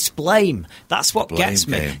 It's blame. That's what gets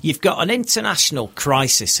me. Game. You've got an international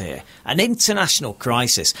crisis here, and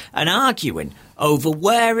arguing over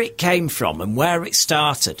where it came from and where it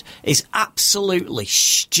started is absolutely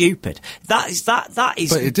stupid. That is.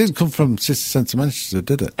 But it didn't come from city centre Manchester,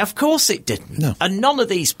 did it? Of course it didn't. No. And none of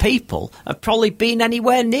these people have probably been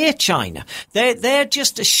anywhere near China. They're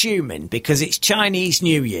just assuming, because it's Chinese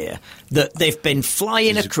New Year, that they've been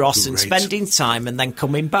flying across and spending time and then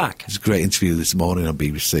coming back. There's a great interview this morning on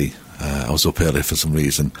BBC. I was up early for some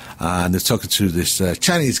reason, and they're talking to this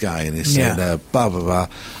Chinese guy, and he's saying blah, blah, blah.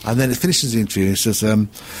 And then it finishes the interview, and he says,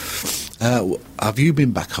 have you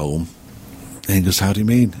been back home? And he goes, how do you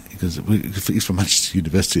mean? He goes, he's from Manchester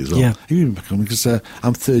University as well. Yeah. Have you been back home? He goes,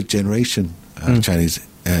 I'm third generation Chinese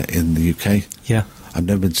in the UK. Yeah. I've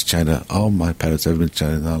never been to China. All my parents have been to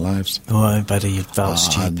China in their lives. Oh, I bet you felt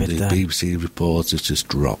stupid and the there. BBC reports, it just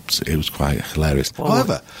dropped. It was quite hilarious. Well,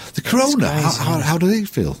 however, the corona, how do they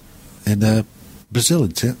feel? In Brazil,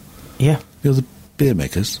 isn't it? Yeah. The beer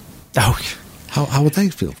makers. Oh, How would they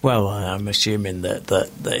feel? Well, I'm assuming that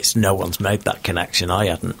it's no one's made that connection. I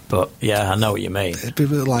hadn't, but yeah, I know what you mean. It'd be a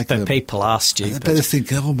bit like but people are stupid. They're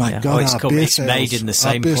thinking, "Oh my God, it's made in the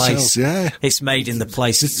same place. Yeah, it's made in the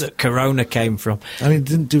place that Corona came from. I mean, it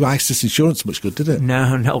didn't do ISIS insurance much good, did it?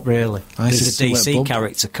 No, not really. ISIS There's a DC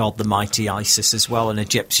character called the Mighty Isis as well, an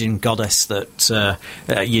Egyptian goddess that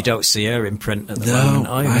you don't see her in print at the moment.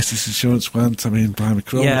 No, ISIS insurance went. I mean, Brian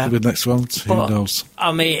McCrone will be the next one. Who knows?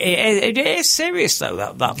 I mean, it is serious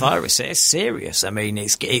though. That virus, it is serious. I mean,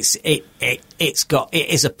 it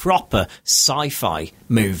is a proper sci-fi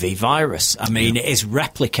movie virus. I mean, it is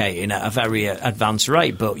replicating at a very advanced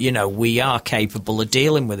rate. But we are capable of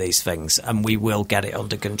dealing with these things, and we will get it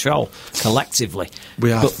under control collectively.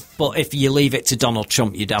 We are. But if you leave it to Donald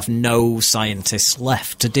Trump, you'd have no scientists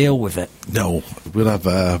left to deal with it. No, we'll have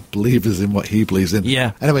believers in what he believes in.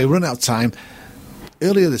 Yeah. Anyway, we're running out of time.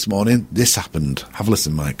 Earlier this morning, this happened. Have a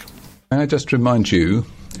listen, Mike. May I just remind you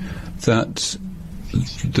that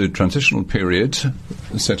the transitional period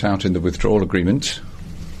set out in the withdrawal agreement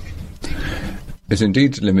is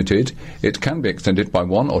indeed limited. It can be extended by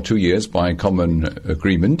 1 or 2 years by common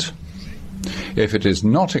agreement. If it is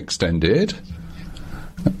not extended,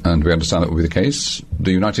 and we understand that will be the case,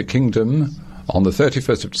 the United Kingdom on the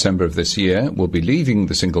 31st of December of this year will be leaving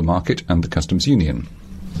the single market and the customs union.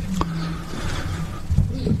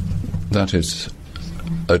 That is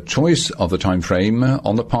a choice of the time frame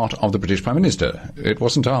on the part of the British Prime Minister. It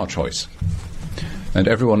wasn't our choice. And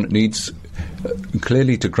everyone needs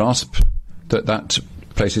clearly to grasp that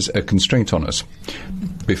places a constraint on us.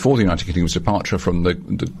 Before the United Kingdom's departure from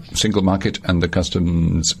the single market and the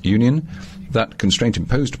customs union, that constraint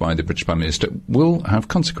imposed by the British Prime Minister will have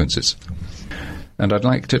consequences. And I'd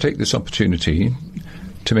like to take this opportunity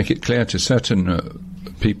to make it clear to certain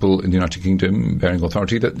people in the United Kingdom bearing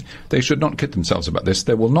authority that they should not kid themselves about this.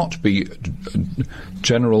 There will not be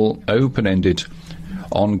general, open-ended,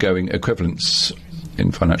 ongoing equivalence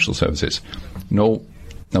in financial services, nor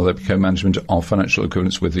will there be co-management of financial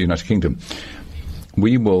equivalence with the United Kingdom.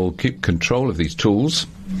 We will keep control of these tools,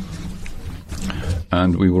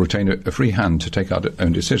 and we will retain a free hand to take our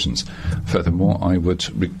own decisions. Furthermore, I would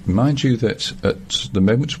remind you that at the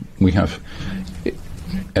moment we have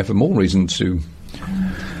ever more reason to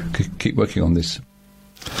keep working on this.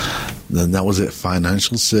 Then that was it.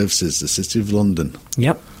 Financial services, the City of London.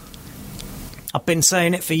 Yep. I've been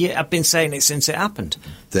saying it for years. I've been saying it since it happened.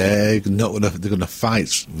 They're going to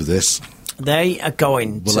fight with this. They are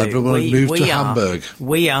going Will to. everyone move to Hamburg?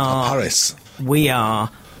 We are Paris. We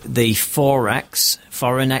are the Forex,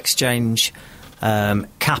 foreign exchange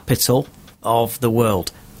capital of the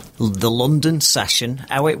world. The London session,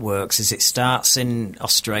 how it works is it starts in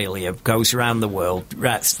Australia, goes around the world,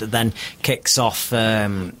 then kicks off,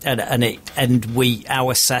 our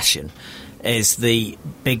session is the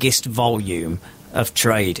biggest volume of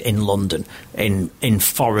trade in London in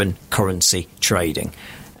foreign currency trading.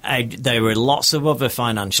 There are lots of other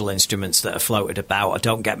financial instruments that are floated about,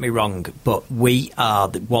 don't get me wrong, but we are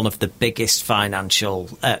one of the biggest financial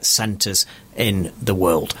centres in the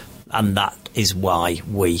world. And that is why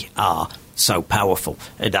we are so powerful.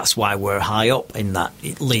 That's why we're high up in that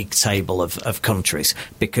league table of countries,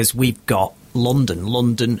 because we've got London.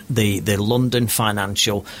 The London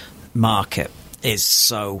financial market is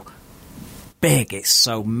so big, it's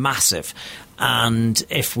so massive. And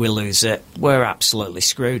if we lose it, we're absolutely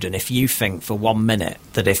screwed. And if you think for 1 minute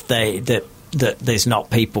that that there's not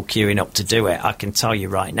people queuing up to do it, I can tell you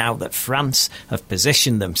right now that France have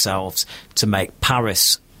positioned themselves to make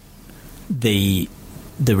Paris the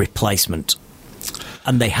replacement,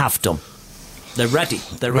 and they have done. They're ready.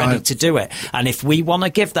 They're ready to do it. And if we want to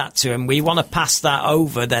give that to them, we want to pass that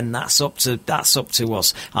over, then that's up to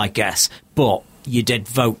us, I guess. But you did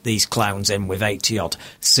vote these clowns in with 80-odd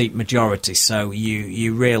seat majority, so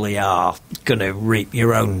you really are going to reap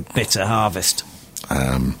your own bitter harvest.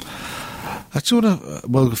 I just want to,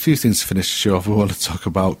 a few things to finish the show off. We want to talk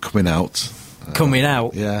about coming out. Coming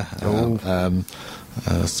out? Yeah.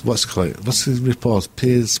 What's his report?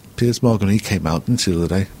 Piers Morgan, he came out, didn't he, the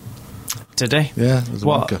other day? Did he? Yeah. As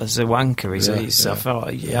a wanker,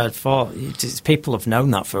 I thought people have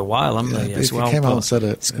known that for a while, haven't they, as well? He came out and said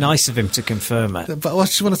it. It's nice of him to confirm it. But I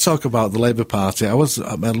just want to talk about the Labour Party. I was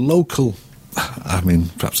at a local... I mean,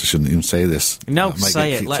 perhaps I shouldn't even say this. No,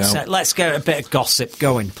 say it. Let's get a bit of gossip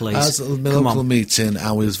going, please. I was at a local meeting,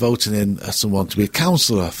 and we was voting in someone to be a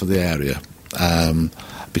councillor for the area.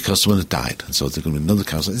 Because someone had died, and so there's going to be another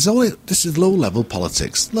council. This is low-level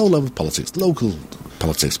politics, local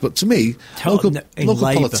politics. But to me, local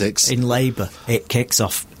politics... In Labour, it kicks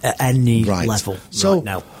off at any level right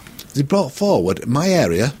now. they brought forward, my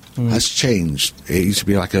area has changed. It used to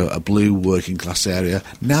be like a blue working class area.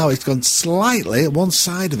 Now it's gone slightly, one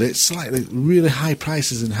side of it, slightly really high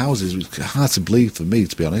prices in houses, which is hard to believe for me,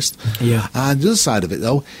 to be honest. Yeah. And the other side of it,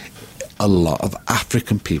 though, a lot of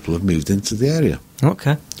African people have moved into the area.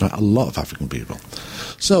 Okay. Right, a lot of African people.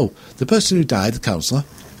 So, the person who died, the councillor,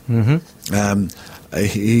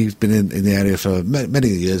 he's been in the area for many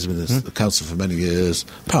years, been a councillor for many years,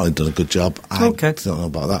 apparently done a good job. I don't know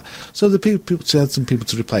about that. So the people had some people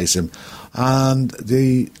to replace him, and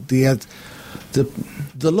they had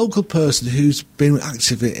the local person who's been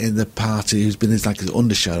active in the party, who's been like his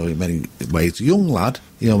undershadow in many ways, young lad.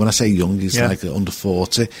 You know, when I say young, he's like under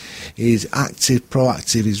 40. He's active,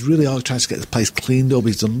 proactive. He's really always trying to get the place cleaned up.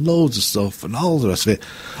 He's done loads of stuff and all the rest of it.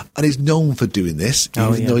 And he's known for doing this,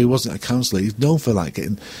 even though he wasn't a councillor. He's known for like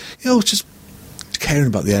getting, just caring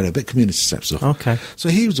about the area, a bit community step stuff. Okay. So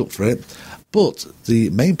he was up for it. But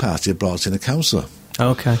the main party had brought in a councillor.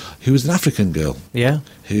 Okay. Who was an African girl. Yeah.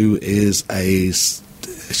 Who is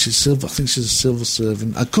she's silver. I think she's a civil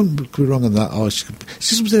servant. I couldn't be wrong on that. Or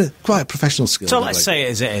she's quite a professional skill. So let's say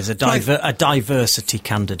it is a diversity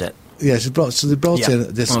candidate. Yeah, they brought in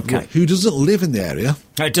this who doesn't live in the area.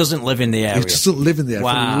 It doesn't live in the area. It doesn't live in the area.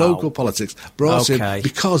 Wow. From local politics. Brought in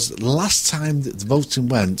because last time that the voting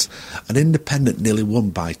went, an independent nearly won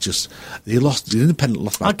by the independent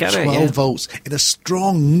lost by 12 votes in a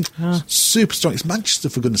strong, super strong. It's Manchester,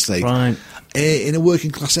 for goodness sake. Right. In a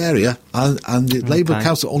working class area, and the Labour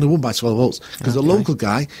council only won by 12 votes because the local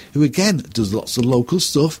guy, who again does lots of local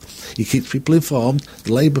stuff, he keeps people informed.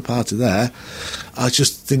 The Labour Party there, I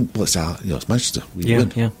just think, well, it's Manchester. We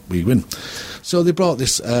win. Yeah. We win. So they brought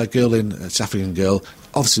this girl in, this African girl,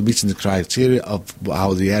 obviously meeting the criteria of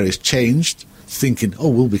how the area's changed, thinking,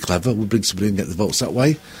 we'll be clever, we'll bring somebody in and get the votes that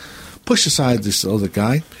way. Push aside this other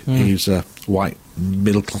guy, who's a white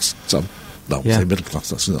middle class. Say middle class,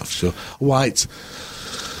 that's not for sure. A white,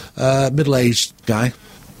 middle-aged guy.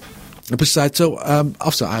 And besides,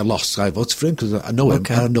 obviously I voted for him because I know him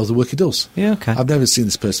and I know the work he does. Yeah, okay. I've never seen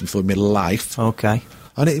this person before in my life. Okay.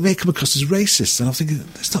 And it may come across as racist, and I'm thinking,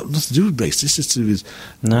 it's not nothing to do with race, it's just to do with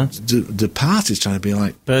the party's trying to be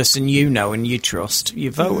like... Person you know and you trust,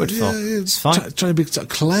 you voted for. It's fine. Trying to be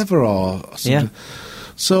clever or something. Yeah.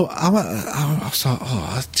 So I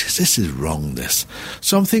thought, this is wrong, this.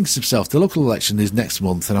 So I'm thinking to myself, the local election is next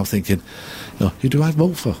month, and I'm thinking, who do I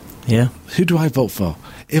vote for? Yeah. Who do I vote for?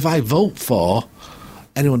 If I vote for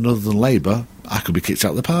anyone other than Labour, I could be kicked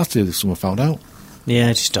out of the party if someone found out.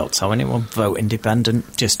 Yeah, just don't tell anyone. Vote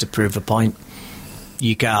independent, just to prove a point.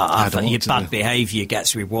 You can't have your bad behaviour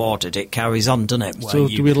gets rewarded. It carries on, doesn't it? So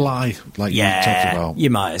do we lie like you talked about? You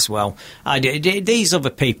might as well. These other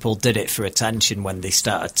people did it for attention when they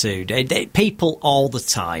started to. People all the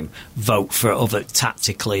time vote for other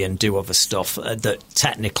tactically and do other stuff that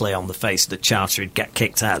technically on the face of the charter would get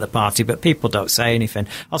kicked out of the party, but people don't say anything.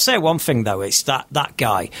 I'll say one thing though, it's that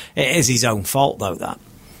guy. It is his own fault though. That.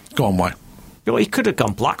 Go on, why? Well, he could have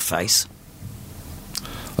gone blackface.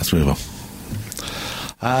 Let's move on.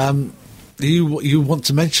 You want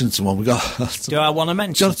to mention someone? We got. Do I want to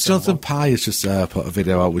mention Jonathan Pye has just put a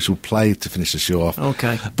video out which we'll play to finish the show off.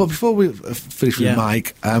 Okay. But before we finish with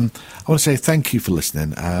Mike, I want to say thank you for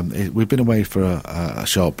listening. We've been away for a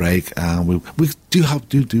short break, and we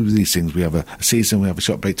do these things. We have a season, we have a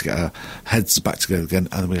short break to get our heads back together again,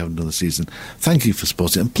 and we have another season. Thank you for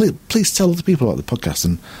supporting, and please tell other people about the podcast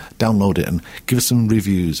and download it and give us some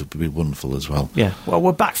reviews. It would be wonderful as well. Yeah. Well,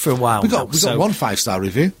 we're back for a while. We got one 5-star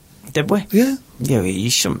review. Did we? Yeah. Yeah,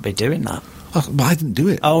 you shouldn't be doing that. But I didn't do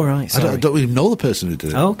it. Oh, right, sorry. I don't even know the person who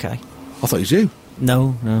did it. Oh, okay. I thought it was you.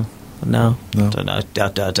 No. Don't know.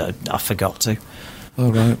 I forgot to.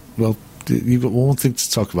 All right. Well, you've got one thing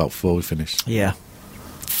to talk about before we finish. Yeah.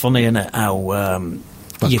 Funny, isn't it, how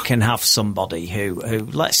you can have somebody who,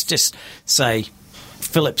 let's just say,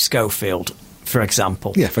 Philip Schofield, for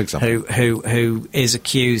example. Yeah, for example. Who is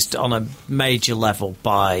accused on a major level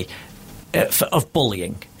by... of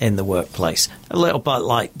bullying in the workplace, a little bit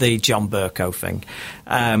like the John Bercow thing,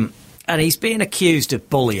 and he's being accused of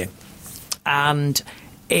bullying, and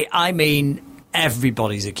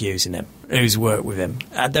everybody's accusing him who's worked with him.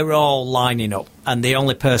 They're all lining up, and the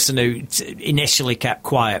only person who initially kept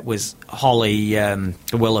quiet was Holly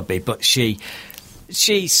Willoughby, but she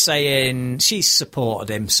she's saying she's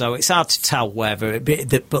supported him, so it's hard to tell whether.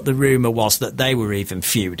 But the rumour was that they were even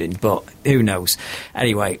feuding, but who knows?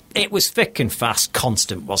 Anyway, it was thick and fast,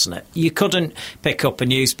 constant, wasn't it? You couldn't pick up a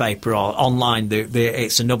newspaper or online.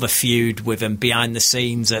 It's another feud with him behind the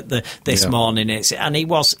scenes at this morning. And he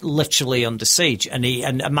was literally under siege, and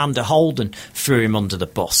Amanda Holden threw him under the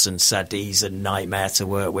bus and said he's a nightmare to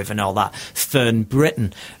work with and all that. Fern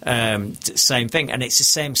Britton, same thing, and it's the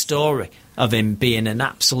same story of him being an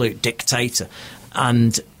absolute dictator.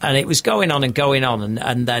 And it was going on,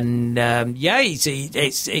 and then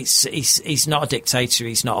he's not a dictator,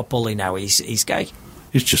 he's not a bully now, he's gay.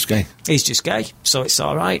 He's just gay. He's just gay, so it's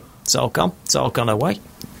all right. It's all gone away.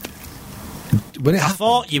 I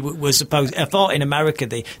thought in America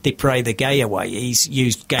they pray the gay away. He's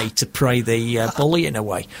used gay to pray the bullying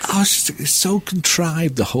away. It's so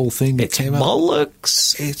contrived, the whole thing. It's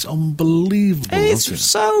bollocks. It's unbelievable. It's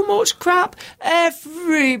so much crap.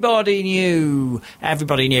 Everybody knew.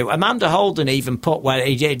 Amanda Holden even put where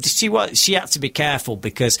he did. She had to be careful,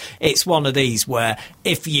 because it's one of these where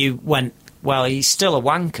if you went, well, he's still a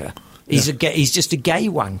wanker. He's just a gay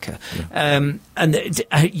wanker,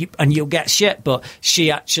 and you'll get shit. But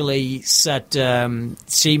she actually said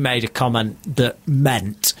she made a comment that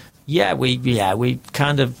meant, we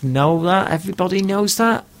kind of know that, everybody knows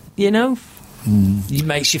that, It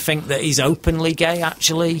makes you think that he's openly gay,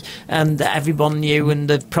 actually, and that everyone knew, and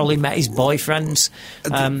they've probably met his boyfriends.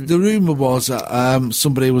 The rumour was that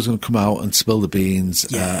somebody was going to come out and spill the beans,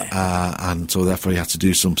 and so therefore he had to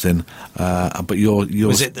do something. But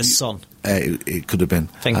was it the Sun? It could have been.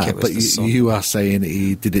 I think it was but the Sun. You are saying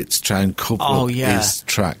he did it to try and cover up his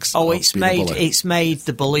tracks. Oh, it's made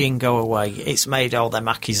the bullying go away. It's made all them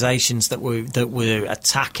accusations that were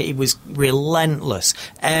attacking. It was relentless.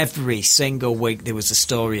 Every single week there was a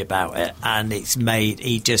story about it, and he's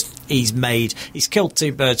killed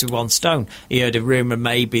two birds with one stone. He heard a rumour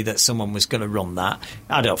maybe that someone was going to run that.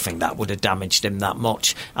 I don't think that would have damaged him that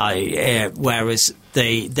much. Whereas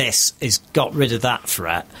this has got rid of that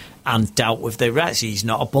threat and dealt with the rest. He's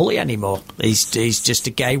not a bully anymore. He's just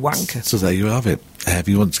a gay wanker. So there you have it. If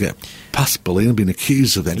you want to get past bullying and being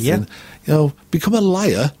accused of anything, become a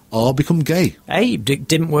liar or become gay. Hey, it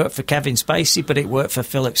didn't work for Kevin Spacey, but it worked for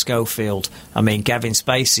Philip Schofield. I mean, Kevin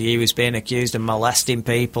Spacey, he was being accused of molesting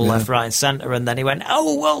people left, right and centre, and then he went,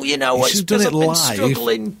 it's because I've been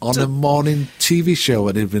struggling on a morning TV show,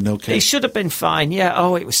 and it'd been okay. He should have been fine,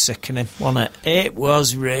 it was sickening, wasn't it? It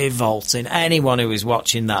was revolting. Anyone who was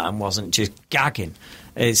watching that and wasn't just gagging,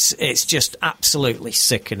 it's just absolutely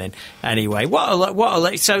sickening. Anyway,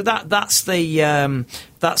 so that's the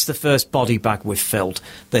first body bag we've filled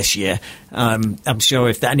this year. I'm sure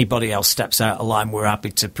if anybody else steps out of line, we're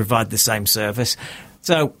happy to provide the same service.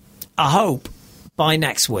 So I hope by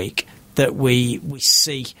next week that we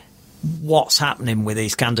see what's happening with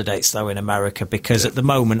these candidates, though, in America, because at the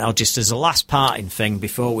moment, as a last parting thing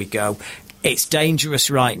before we go, it's dangerous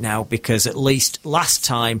right now, because at least last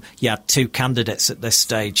time you had two candidates at this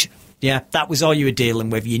stage. Yeah, that was all you were dealing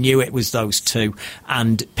with. You knew it was those two,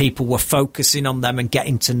 and people were focusing on them and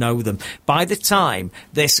getting to know them. By the time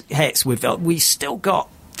this hits, we've still got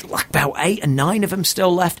like about 8 or 9 of them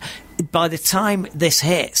still left. By the time this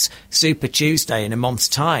hits, Super Tuesday in a month's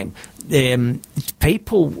time,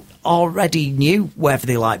 people already knew whether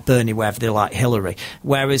they like Bernie, whether they like Hillary,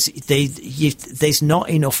 whereas there's not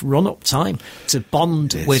enough run-up time to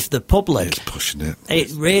bond with the public. It's pushing it.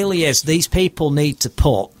 It really is. These people need to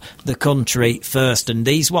put the country first, and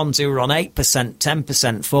these ones who are on 8%, 10%,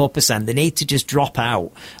 4%, they need to just drop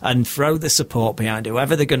out and throw the support behind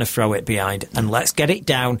whoever they're going to throw it behind, and let's get it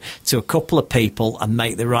down to a couple of people and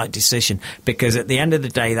make the right decision, because at the end of the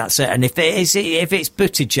day, that's it. And if it's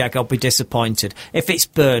Buttigieg, I'll be disappointed. If it's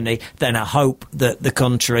Bernie, then I hope that the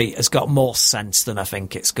country has got more sense than I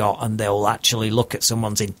think it's got, and they'll actually look at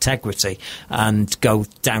someone's integrity and go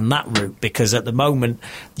down that route, because at the moment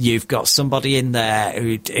you've got somebody in there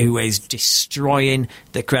who is destroying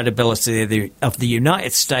the credibility of the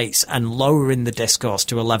United States and lowering the discourse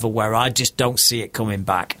to a level where I just don't see it coming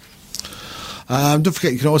back. Don't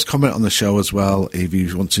forget, you can always comment on the show as well. If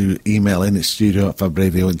you want to email in, it's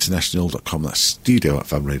studio@fabradiointernational.com. That's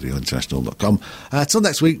studio@fabradiointernational.com. Till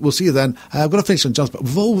next week, we'll see you then. I've got to finish on Jonathan, but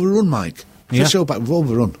we've overrun, Mike. The show back, we've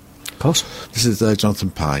overrun. Of course. This is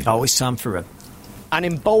Jonathan Pye. Always time for him. An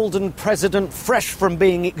emboldened president, fresh from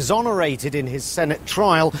being exonerated in his Senate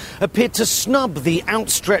trial, appeared to snub the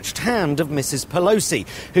outstretched hand of Mrs. Pelosi,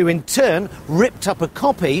 who in turn ripped up a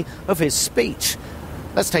copy of his speech.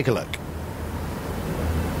 Let's take a look.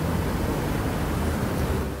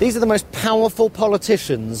 These are the most powerful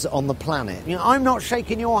politicians on the planet. You know, I'm not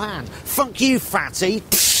shaking your hand. Fuck you, fatty.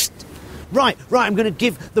 Psst. Right, I'm going to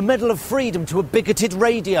give the Medal of Freedom to a bigoted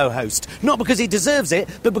radio host. Not because he deserves it,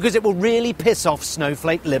 but because it will really piss off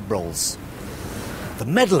snowflake liberals. The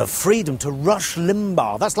Medal of Freedom to Rush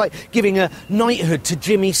Limbaugh. That's like giving a knighthood to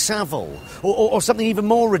Jimmy Savile. Or something even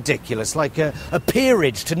more ridiculous, like a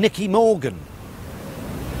peerage to Nicky Morgan.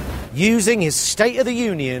 Using his State of the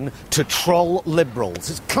Union to troll liberals.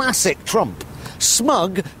 It's classic Trump.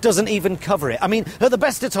 Smug doesn't even cover it. I mean, at the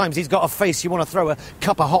best of times, he's got a face you want to throw a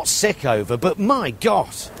cup of hot sick over, but my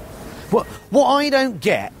God. What I don't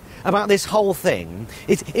get about this whole thing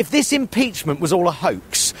is, if this impeachment was all a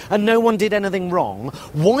hoax and no one did anything wrong,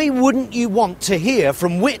 why wouldn't you want to hear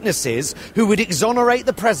from witnesses who would exonerate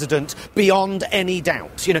the president beyond any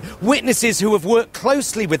doubt? You know, witnesses who have worked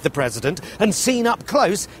closely with the president and seen up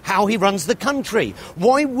close how he runs the country.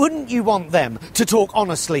 Why wouldn't you want them to talk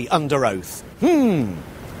honestly under oath?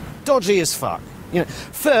 Dodgy as fuck. You know,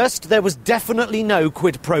 first, there was definitely no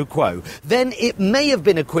quid pro quo. Then it may have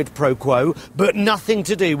been a quid pro quo, but nothing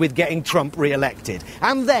to do with getting Trump re-elected.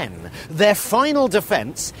 And then, their final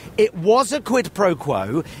defence, it was a quid pro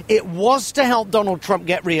quo, it was to help Donald Trump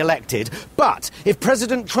get re-elected, but if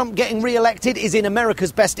President Trump getting re-elected is in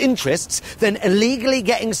America's best interests, then illegally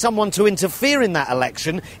getting someone to interfere in that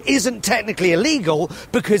election isn't technically illegal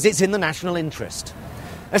because it's in the national interest.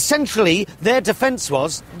 Essentially, their defence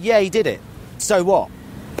was, yeah, he did it. So what?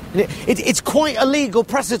 It's quite a legal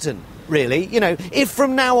precedent, really. You know, if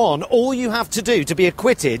from now on all you have to do to be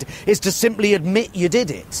acquitted is to simply admit you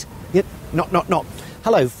did it. Not.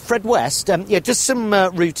 Hello, Fred West. Just some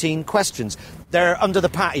routine questions. They're under the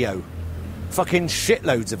patio. Fucking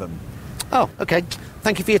shitloads of them. Oh, OK.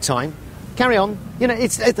 Thank you for your time. Carry on. You know,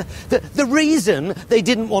 it's the reason they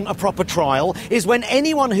didn't want a proper trial is when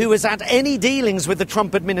anyone who has had any dealings with the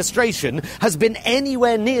Trump administration has been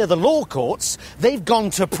anywhere near the law courts, they've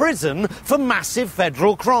gone to prison for massive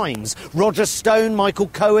federal crimes. Roger Stone, Michael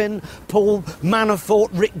Cohen, Paul Manafort,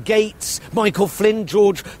 Rick Gates, Michael Flynn,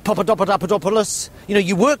 George Papadopoulos. You know,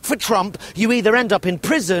 you work for Trump, you either end up in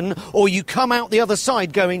prison or you come out the other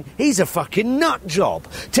side going, he's a fucking nut job.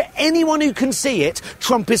 To anyone who can see it,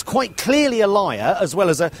 Trump is quite clearly a liar, as well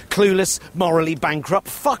as a clueless, morally bankrupt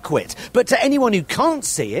fuckwit. But to anyone who can't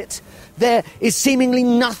see it, there is seemingly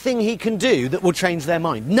nothing he can do that will change their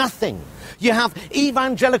mind. Nothing. You have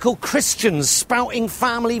evangelical Christians spouting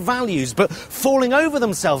family values, but falling over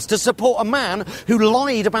themselves to support a man who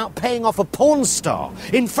lied about paying off a porn star.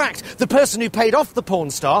 In fact, the person who paid off the porn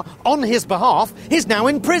star on his behalf is now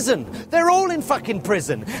in prison. They're all in fucking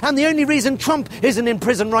prison. And the only reason Trump isn't in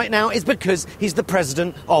prison right now is because he's the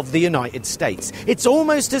president of the United States. It's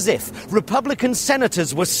almost as if Republican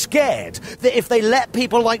senators were scared that if they let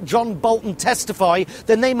people like John Bolton testify,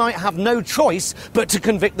 then they might have no choice but to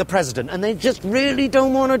convict the president. And they just really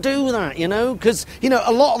don't want to do that, you know, because, you know,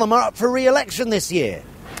 a lot of them are up for re-election this year.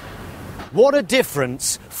 What a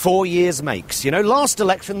difference 4 years makes. You know, last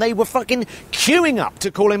election they were fucking queuing up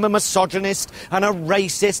to call him a misogynist and a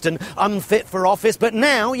racist and unfit for office. But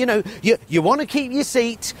now, you know, you want to keep your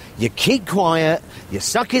seat, you keep quiet, you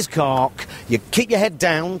suck his cock, you keep your head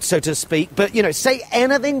down, so to speak. But, you know, say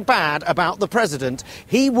anything bad about the president,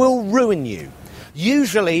 he will ruin you.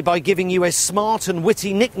 Usually by giving you a smart and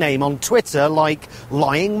witty nickname on Twitter like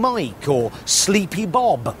Lying Mike or Sleepy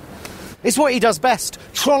Bob. It's what he does best,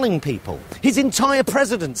 trolling people. His entire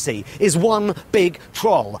presidency is one big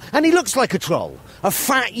troll. And he looks like a troll. A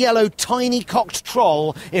fat, yellow, tiny-cocked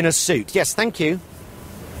troll in a suit. Yes, thank you.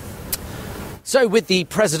 So with the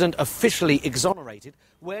president officially exonerated,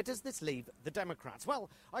 where does this leave the Democrats? Well,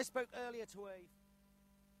 I spoke earlier to a...